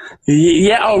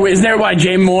 Yeah. Oh, is there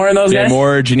Jay Moore and those guys? Jay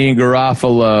Moore, Janine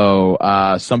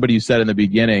Garofalo, somebody you said in the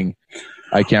beginning.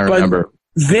 I can't remember.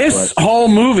 This whole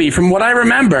movie, from what I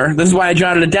remember, this is why I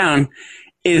jotted it down,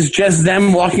 is just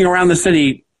them walking around the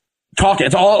city talking.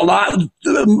 It's all a lot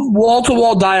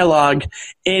wall-to-wall dialogue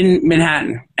in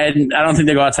Manhattan. And I don't think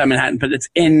they go outside Manhattan, but it's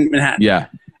in Manhattan. Yeah.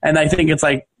 And I think it's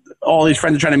like all these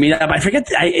friends are trying to meet up. I forget.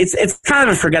 It's kind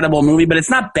of a forgettable movie, but it's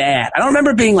not bad. I don't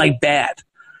remember being like bad.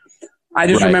 I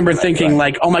just remember thinking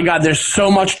like, oh my God, there's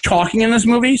so much talking in this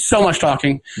movie. So much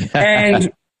talking.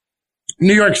 And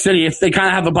New York City, if they kind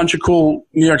of have a bunch of cool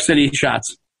New York City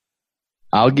shots.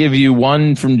 I'll give you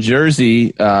one from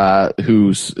Jersey,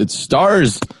 it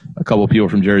stars a couple of people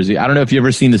from Jersey. I don't know if you've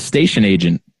ever seen The Station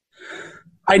Agent.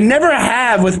 I never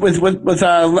have with Peter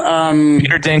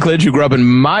Dinklage, who grew up in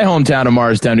my hometown of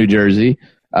Morristown, New Jersey,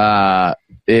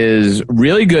 is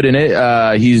really good in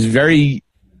it. He's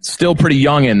still pretty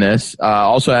young in this.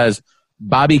 Also has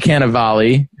Bobby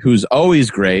Cannavale, who's always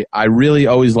great. I really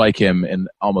always like him in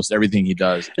almost everything he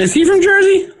does. Is he from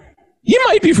Jersey? He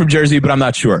might be from Jersey, but I'm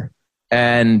not sure.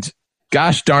 And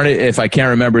gosh darn it, if I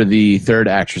can't remember the third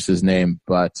actress's name,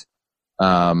 but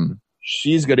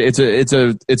she's good. It's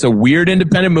a weird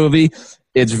independent movie.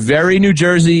 It's very New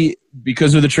Jersey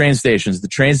because of the train stations. The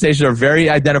train stations are very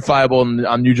identifiable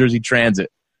on New Jersey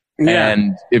Transit. Yeah.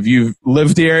 And if you've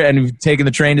lived here and you've taken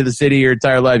the train to the city your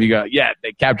entire life, you go, yeah,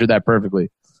 they captured that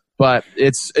perfectly. But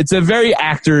it's a very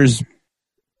actors.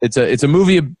 It's a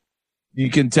movie. You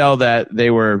can tell that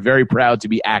they were very proud to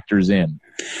be actors in.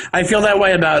 I feel that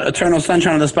way about Eternal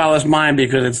Sunshine of the Spotless Mind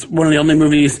because it's one of the only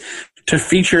movies to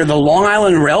feature the Long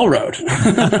Island Railroad.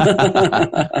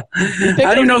 I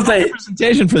don't know if they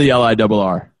representation for the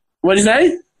LIRR. What did you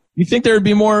say? You think there would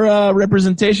be more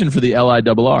representation for the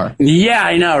LIRR? Yeah,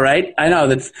 I know, right? I know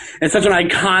it's such an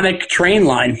iconic train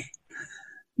line.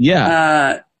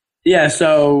 Yeah.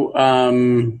 So.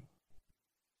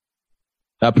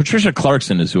 Patricia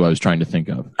Clarkson is who I was trying to think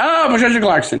of. Oh, Patricia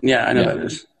Clarkson. Yeah, I know that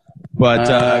is. But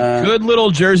good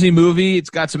little Jersey movie. It's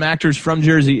got some actors from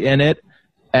Jersey in it.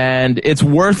 And it's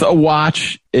worth a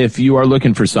watch if you are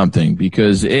looking for something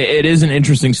because it is an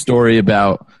interesting story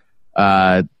about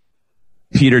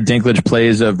Peter Dinklage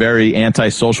plays a very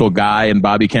antisocial guy and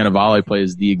Bobby Cannavale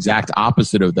plays the exact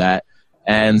opposite of that.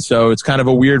 And so it's kind of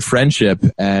a weird friendship.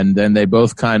 And then they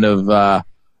both kind of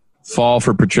fall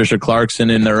for Patricia Clarkson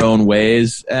in their own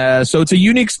ways. So it's a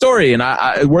unique story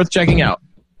and worth checking out.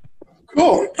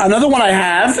 Cool. Another one I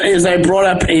have is I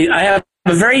have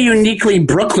a very uniquely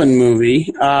Brooklyn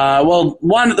movie.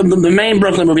 The main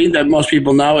Brooklyn movie that most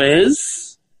people know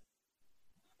is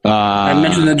I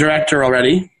mentioned the director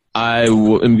already.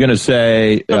 I'm going to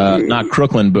say not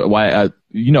Crooklyn, but why?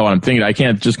 You know what I'm thinking. I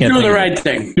can't. Do the right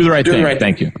thing. Do the right thing.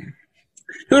 Thank you.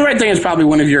 Do the Right Thing is probably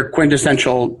one of your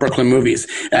quintessential Brooklyn movies.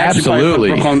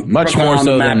 Absolutely, much more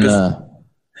so than the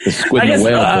Squid and the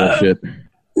Whale bullshit.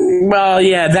 Well,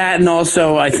 yeah, that and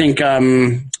also I think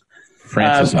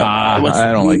Francis. I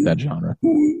don't like that genre.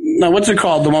 No, what's it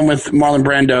called? The one with Marlon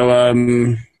Brando.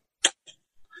 I'm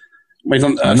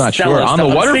not sure. On the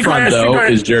waterfront, though,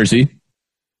 is Jersey.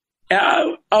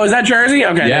 Is that Jersey?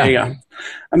 Okay, There you go.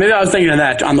 Maybe I was thinking of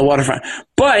that on the waterfront.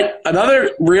 But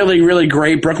another really, really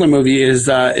great Brooklyn movie is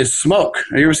Smoke.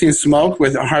 Have you ever seen Smoke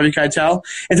with Harvey Keitel?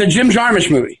 It's a Jim Jarmusch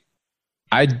movie.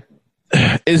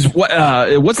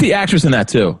 What's the actress in that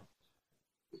too?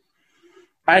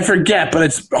 I forget, but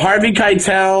it's Harvey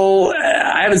Keitel.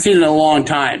 I haven't seen it in a long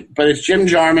time, but it's Jim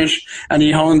Jarmusch, and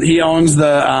he owns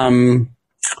the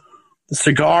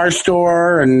cigar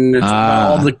store, and it's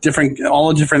all the different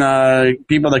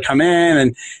people that come in,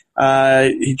 and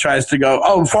he tries to go.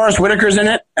 Oh, Forrest Whitaker's in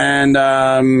it,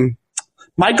 and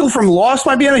Michael from Lost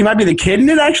might be in it. He might be the kid in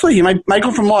it. Actually,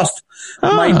 Michael from Lost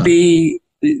might be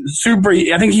super.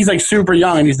 I think he's like super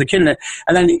young, and he's the kid in it.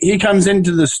 And then he comes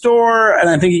into the store, and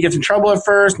I think he gets in trouble at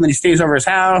first, and then he stays over his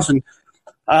house, and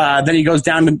then he goes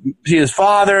down to see his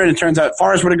father, and it turns out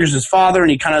Forrest Whitaker's his father,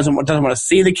 and he kind of doesn't want to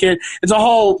see the kid. There's a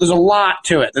lot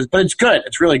to it, but it's good.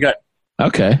 It's really good.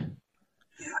 Okay.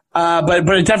 But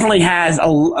it definitely has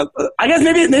I guess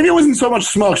maybe it wasn't so much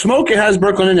Smoke. Smoke, it has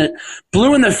Brooklyn in it.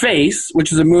 Blue in the Face,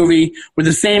 which is a movie with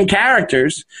the same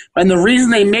characters, and the reason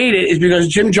they made it is because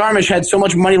Jim Jarmusch had so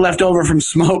much money left over from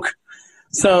Smoke,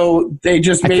 so they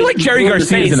just made. I feel like Jerry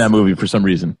Garcia's in that movie for some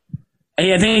reason.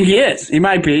 I think he is. He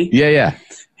might be. Yeah.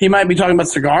 He might be talking about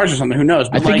cigars or something. Who knows?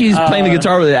 But I think he's playing the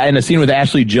guitar in a scene with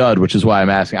Ashley Judd, which is why I'm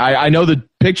asking. I know the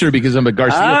picture because I'm a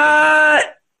Garcia.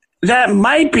 That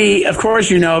might be, of course,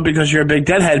 because you're a big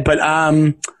Deadhead, but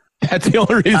that's the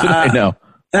only reason I know.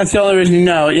 That's the only reason you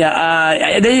know.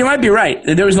 Yeah, you might be right.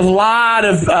 There was a lot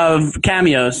of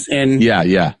cameos in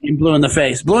Blue in the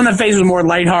Face. Blue in the Face was more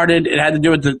lighthearted. It had to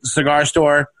do with the cigar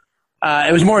store.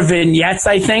 It was more vignettes,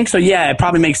 I think. So yeah, it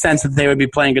probably makes sense that they would be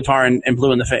playing guitar in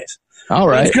Blue in the Face. All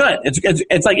right, but it's good.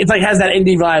 It's like has that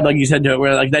indie vibe, like you said to it,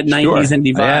 where like that 90s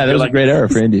indie vibe. Yeah, that was a great era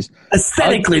for indies.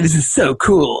 Aesthetically, this is so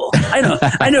cool. I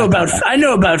know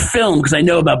about film because I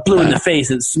know about Blue in the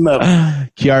Face and Smoke.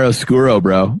 Chiaroscuro,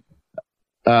 bro.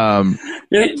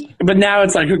 But now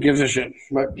it's like, who gives a shit?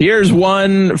 Here's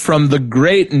one from the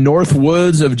great North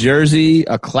Woods of Jersey,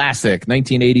 a classic,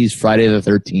 1980s Friday the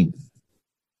 13th.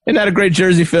 Isn't that a great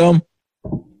Jersey film?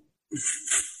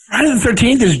 Friday the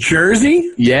 13th is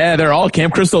Jersey? Yeah, they're all.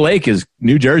 Camp Crystal Lake is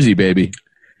New Jersey, baby.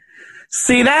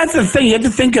 See, that's the thing. You have to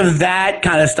think of that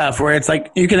kind of stuff where it's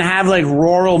like you can have like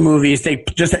rural movies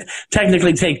just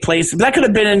technically take place. That could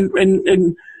have been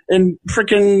in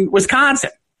freaking Wisconsin.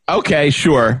 Okay,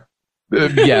 sure.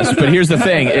 Yes, but here's the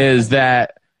thing is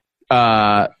that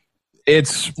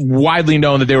it's widely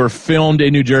known that they were filmed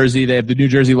in New Jersey. They have the New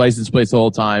Jersey license plates the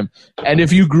whole time. And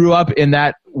if you grew up in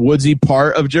that woodsy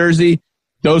part of Jersey,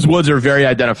 those woods are very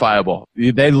identifiable.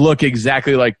 They look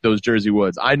exactly like those Jersey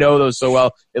woods. I know those so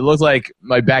well. It looked like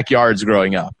my backyards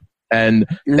growing up. And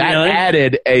that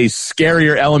added a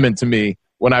scarier element to me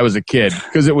when I was a kid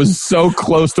because it was so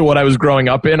close to what I was growing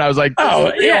up in. I was like,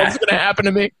 what's going to happen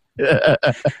to me?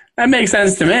 That makes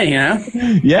sense to me,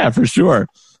 Yeah, for sure.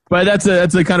 But that's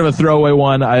a kind of a throwaway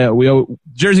one.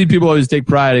 Jersey people always take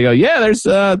pride. They go, yeah, there's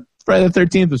Friday the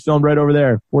 13th was filmed right over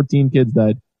there. 14 kids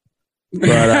died.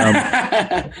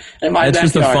 But it's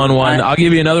just a fun one. I'll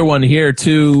give you another one here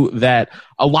too that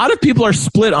a lot of people are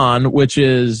split on, which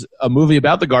is a movie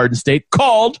about the Garden State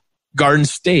called Garden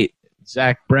State.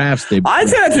 Zach Braff. I'd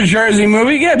say that's a Jersey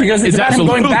movie, yeah, because it's about him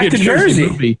going back to Jersey.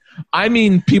 Movie. I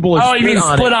mean, people are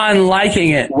split on liking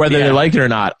it, whether they like it or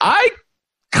not. I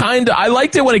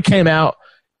liked it when it came out.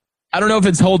 I don't know if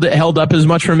it's held up as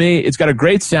much for me. It's got a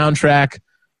great soundtrack.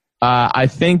 I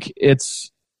think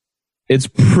it's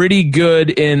pretty good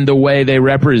in the way they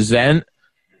represent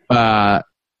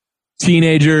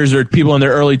teenagers or people in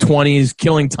their early 20s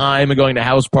killing time and going to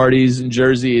house parties in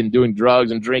Jersey and doing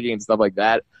drugs and drinking and stuff like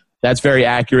that. That's very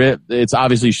accurate. It's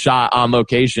obviously shot on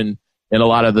location in a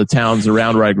lot of the towns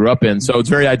around where I grew up in, so it's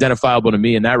very identifiable to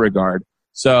me in that regard.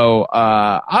 So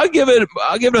I'll give it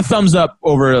a thumbs up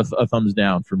over a thumbs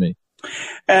down for me.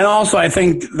 And also, I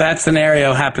think that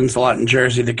scenario happens a lot in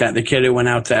Jersey. The kid who went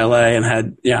out to LA and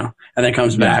had, and then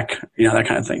comes back, that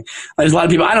kind of thing. There's a lot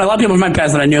of people. I don't know, a lot of people in my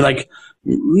past that I knew, like,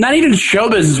 not even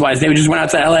show business wise. They just went out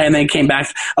to LA and then came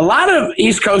back. A lot of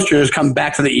East Coasters come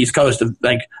back to the East Coast,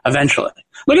 eventually.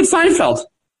 Look at Seinfeld.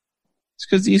 It's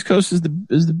because the East Coast is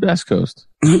the best coast.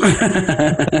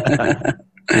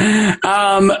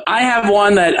 I have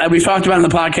one that we've talked about in the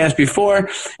podcast before.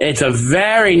 It's a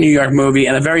very New York movie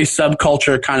and a very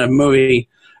subculture kind of movie.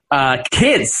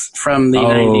 Kids from the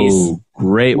 90s.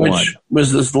 Great one. Which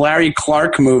was this Larry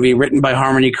Clark movie written by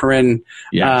Harmony Korine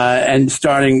and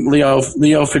starring Leo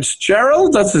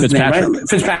Fitzgerald. That's his name, right?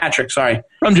 Fitzpatrick, sorry.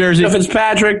 From Jersey. Leo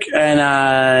Fitzpatrick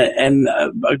and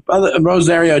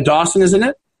Rosario Dawson is in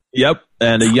it. Yep,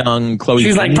 and a young Chloe.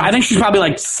 She's like, Sevigny. I think she's probably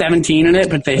like 17 in it,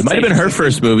 but It might have been her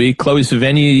first movie. Chloe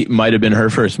Sevigny might have been her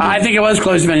first movie. I think it was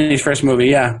Chloe Sevigny's first movie.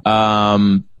 Yeah.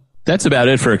 That's about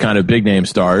it for kind of big name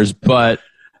stars, but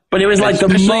it was like the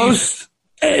most.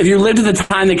 If you lived at the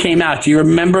time that came out, do you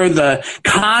remember the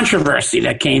controversy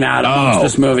that came out of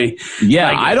this movie?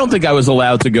 Yeah, I don't think I was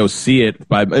allowed to go see it.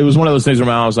 But it was one of those things where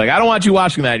my mom was like, I don't want you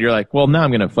watching that. And you're like, well, now I'm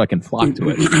going to fucking flock to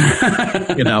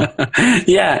it. You know?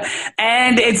 Yeah.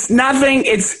 And it's nothing.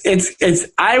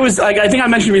 I was like, I think I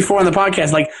mentioned before on the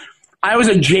podcast, like I was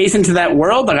adjacent to that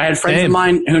world. Like I had friends of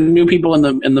mine who knew people in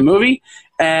the movie.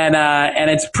 And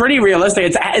it's pretty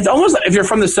realistic. It's almost like if you're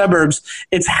from the suburbs,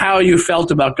 it's how you felt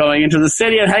about going into the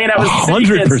city and hanging out with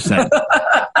 100%.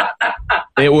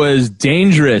 It was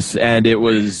dangerous and it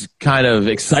was kind of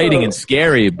exciting and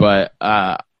scary, but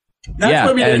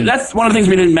that's one of the things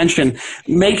we didn't mention.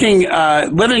 Living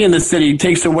in the city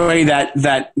takes away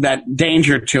that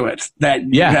danger to it that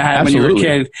you had when you were a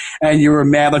kid and you were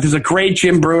mad. Like there's a great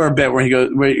Jim Brewer bit where he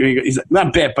goes, he's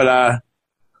not bit, but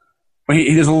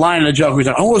he does a line in a joke. He's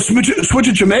like, "Oh, switch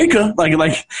to Jamaica."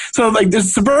 So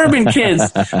there's suburban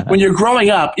kids. When you're growing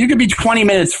up, you could be 20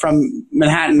 minutes from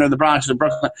Manhattan or the Bronx or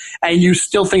Brooklyn, and you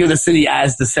still think of the city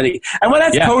as the city. And what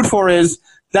that's code for is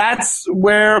that's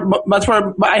where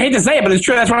I hate to say it, but it's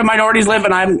true. That's where minorities live,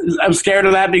 and I'm scared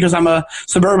of that because I'm a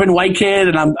suburban white kid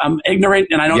and I'm ignorant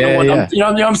and I don't know what you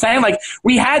know what I'm saying. Like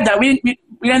we had that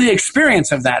we had the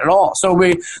experience of that at all. So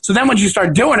then once you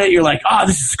start doing it, you're like, oh,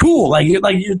 this is cool. Like you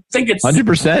think it's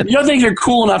 100%. You don't think you're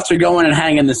cool enough to go in and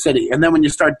hang in the city, and then when you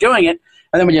start doing it.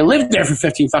 And then when you live there for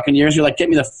 15 fucking years, you're like, get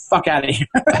me the fuck out of here.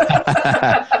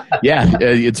 Yeah,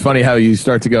 it's funny how you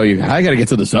start to go, I got to get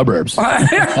to the suburbs.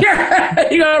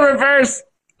 You go reverse.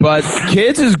 But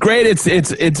kids is great.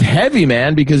 It's heavy,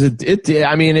 man, because it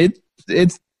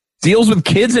deals with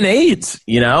kids and AIDS,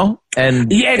 you know?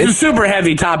 And yeah, it's a super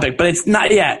heavy topic, but it's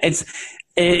not,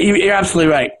 you're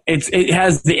absolutely right. It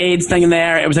has the AIDS thing in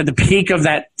there. It was at the peak of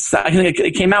that. I think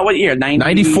it came out what year?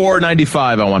 94,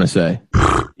 95, I want to say.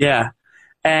 Yeah.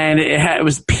 And it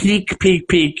was peak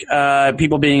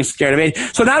people being scared of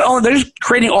AIDS. So not only they're just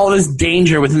creating all this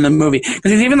danger within the movie, because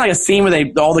there's even like a scene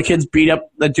where all the kids beat up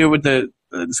the dude with their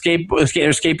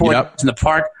skateboard in the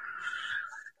park.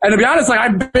 And to be honest, like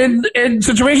I've been in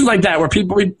situations like that where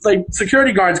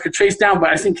security guards could chase down,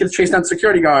 but I seen kids chase down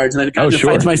security guards, and I got to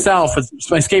fight myself with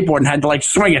my skateboard and had to like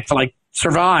swing it to like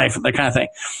survive, that kind of thing.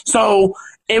 So.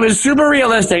 It was super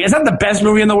realistic. It's not the best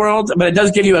movie in the world, but it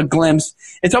does give you a glimpse.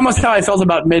 It's almost how I felt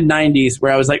about mid-90s,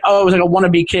 where I was like, it was like a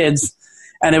wannabe kids,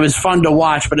 and it was fun to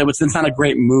watch, but it's not a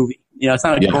great movie. You know, it's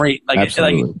not a great like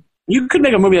you could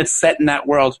make a movie that's set in that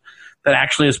world that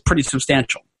actually is pretty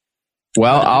substantial.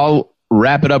 Well, I'll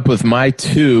wrap it up with my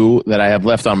two that I have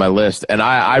left on my list, and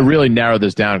I really narrowed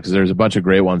this down because there's a bunch of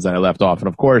great ones that I left off, and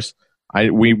of course,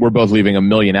 we're both leaving a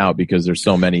million out because there's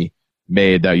so many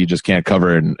made that you just can't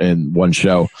cover in one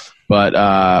show. But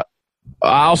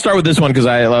I'll start with this one because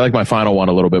I like my final one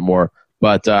a little bit more.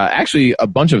 But actually, a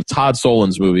bunch of Todd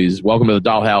Solondz movies. Welcome to the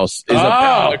Dollhouse is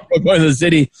about going to the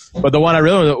city. But the one I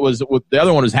really was the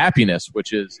other one was Happiness,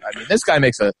 which is this guy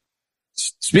makes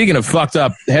speaking of fucked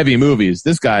up heavy movies,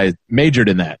 this guy majored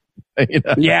in that. You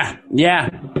know? Yeah.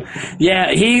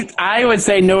 I would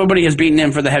say nobody has beaten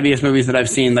him for the heaviest movies that I've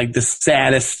seen. Like the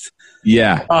saddest.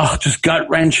 Yeah. Oh, just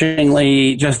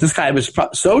gut-wrenchingly. This guy was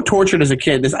so tortured as a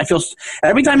kid. I feel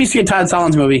every time you see a Todd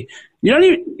Solondz movie, you're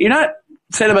not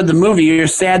sad about the movie. You're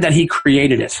sad that he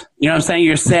created it. You know what I'm saying?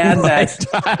 You're sad that.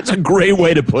 That's a great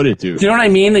way to put it, dude. Do you know what I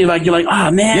mean? You're like, oh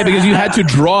man. Yeah, because you had to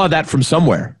draw that from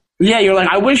somewhere. Yeah, you're like,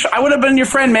 I wish I would have been your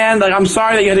friend, man. Like, I'm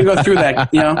sorry that you had to go through that.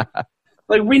 You know.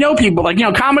 Like, we know people,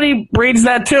 comedy breeds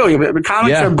that too.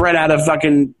 Comics are bred out of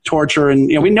fucking torture. And,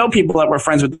 we know people that we're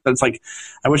friends with that's like,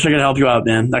 I wish I could help you out,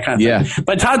 man. That kind of thing.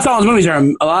 But Todd Solondz movies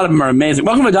a lot of them are amazing.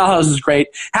 Welcome to Dollhouse is great.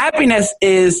 Happiness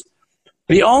is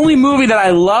the only movie that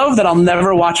I love that I'll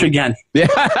never watch again. Yeah,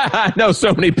 I know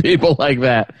so many people like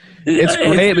that. It's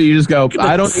great, but you just go,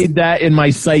 I don't need that in my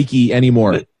psyche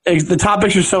anymore. The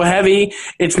topics are so heavy.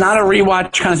 It's not a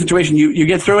rewatch kind of situation. You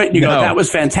get through it and you go, that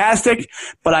was fantastic,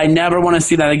 but I never want to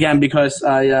see that again because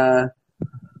I don't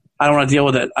want to deal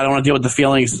with it. I don't want to deal with the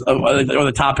feelings or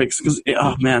the topics because,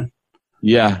 oh, man.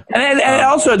 Yeah. And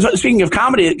also, speaking of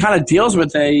comedy, it kind of deals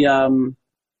with I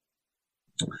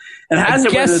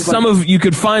guess you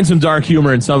could find some dark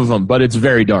humor in some of them, but it's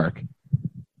very dark.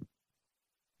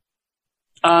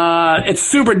 It's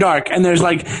super dark, and there's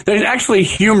actually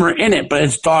humor in it, but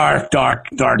it's dark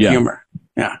humor.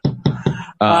 Yeah.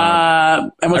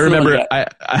 And I remember,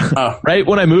 right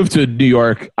when I moved to New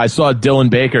York, I saw Dylan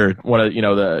Baker, one of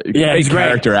the great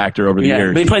character actor over the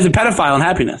years. But he plays a pedophile in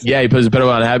Happiness. Yeah, he plays a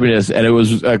pedophile in Happiness, and it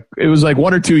was like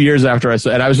 1 or 2 years after I saw,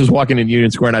 and I was just walking in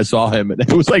Union Square and I saw him, and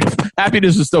it was like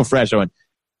Happiness was still fresh. I went,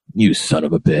 "You son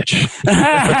of a bitch!"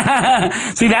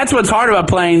 See, that's what's hard about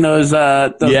playing those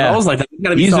roles like that. It's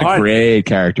gotta be He's so a hard. great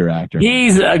character actor.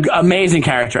 He's an amazing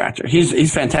character actor.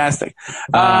 He's fantastic.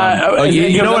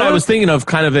 You know what I was thinking of,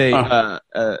 kind of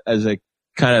as a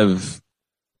kind of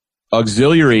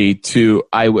auxiliary to,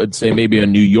 I would say maybe a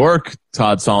New York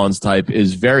Todd Solondz type,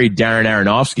 is very Darren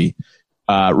Aronofsky.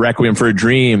 Requiem for a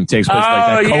Dream takes place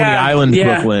like that Coney Island,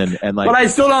 Brooklyn, and like. But I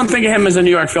still don't think of him as a New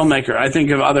York filmmaker. I think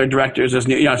of other directors as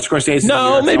Scorsese.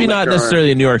 No, maybe not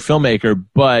necessarily a New York filmmaker,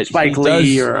 but Spike he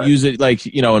Lee does use it, like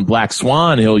in Black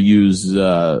Swan, he'll use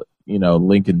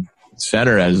Lincoln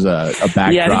Center as a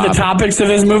backdrop. Yeah, I think the topics of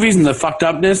his movies and the fucked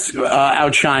upness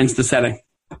outshines the setting.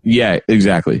 Yeah,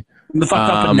 exactly. The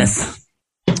fucked upness.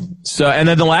 So, and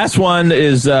then the last one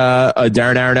is a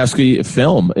Darren Aronofsky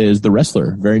film, is The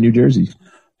Wrestler, very New Jersey.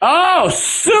 Oh,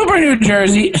 super New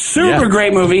Jersey. Super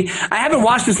great movie. I haven't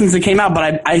watched it since it came out,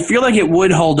 but I feel like it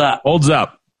would hold up. Holds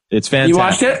up. It's fantastic. You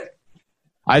watched it?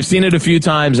 I've seen it a few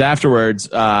times afterwards,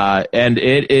 and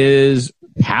it is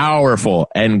powerful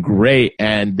and great,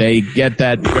 and they get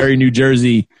that very New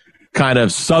Jersey kind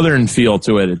of southern feel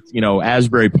to it.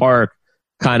 Asbury Park,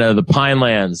 kind of the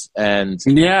Pinelands, and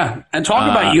talk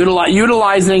about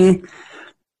utilizing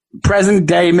present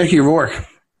day Mickey Rourke.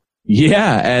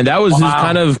 Yeah, and that was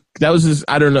his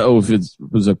I don't know if it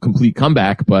was a complete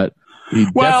comeback, but he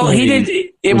did.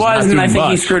 It was, and I think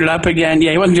he screwed it up again.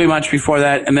 Yeah, he wasn't doing much before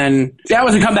that, and then that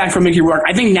was a comeback for Mickey Rourke.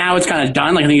 I think now it's kind of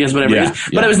done. Like, I think he does whatever it is,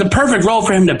 but it was the perfect role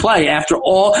for him to play. After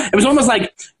all, it was almost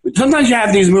like sometimes you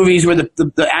have these movies where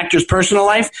the actor's personal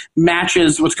life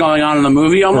matches what's going on in the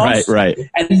movie, almost. Right.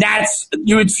 And that's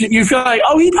you feel like,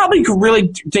 oh, he probably could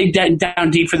really dig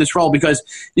down deep for this role, because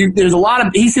there's a lot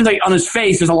of, he seems like on his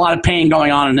face there's a lot of pain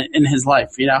going on in his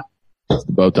life. It's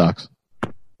the Botox.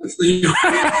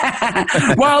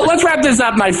 Well, let's wrap this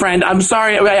up, my friend. I'm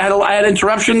sorry I had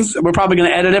interruptions. We're probably going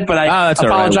to edit it, but I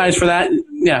apologize for that.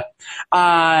 Yeah.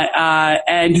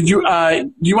 And do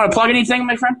you want to plug anything,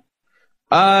 my friend?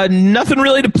 Nothing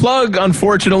really to plug,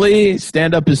 unfortunately.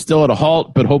 Stand up is still at a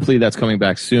halt, but hopefully that's coming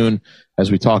back soon,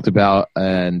 as we talked about.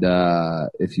 And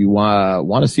if you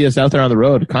want to see us out there on the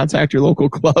road, contact your local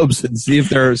clubs and see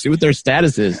what their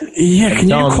status is. Yeah, can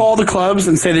you call the clubs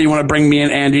and say that you want to bring me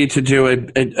and Andy to do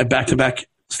a back-to-back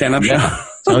stand-up show?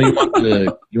 Tell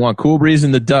you want Cool Breeze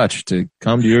and the Dutch to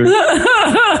come to your.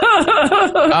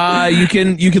 You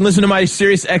can listen to my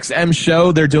Sirius XM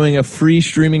show. They're doing a free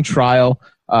streaming trial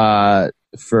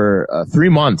for 3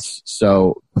 months.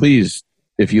 So please,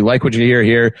 if you like what you hear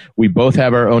here, we both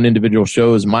have our own individual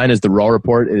shows. Mine is the Raw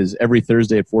Report. It is every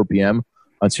Thursday at 4 p.m.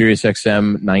 on Sirius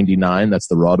XM 99. That's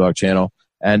the Raw Dog channel.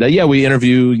 And we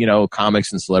interview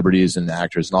comics and celebrities and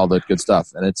actors and all that good stuff.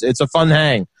 And it's a fun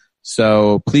hang.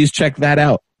 So please check that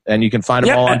out. And you can find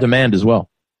them all on demand as well.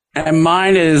 And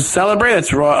mine is Celebrate.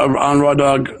 That's on Raw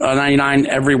Dog 99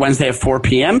 every Wednesday at 4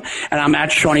 p.m. And I'm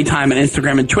at Shawnee Time on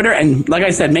Instagram and Twitter. And like I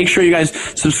said, make sure you guys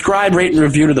subscribe, rate, and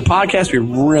review to the podcast. We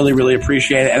really, really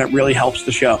appreciate it, and it really helps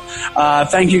the show.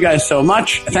 Thank you guys so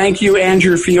much. Thank you,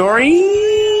 Andrew Fiore.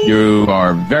 You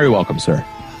are very welcome, sir.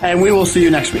 And we will see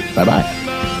you next week. Bye-bye.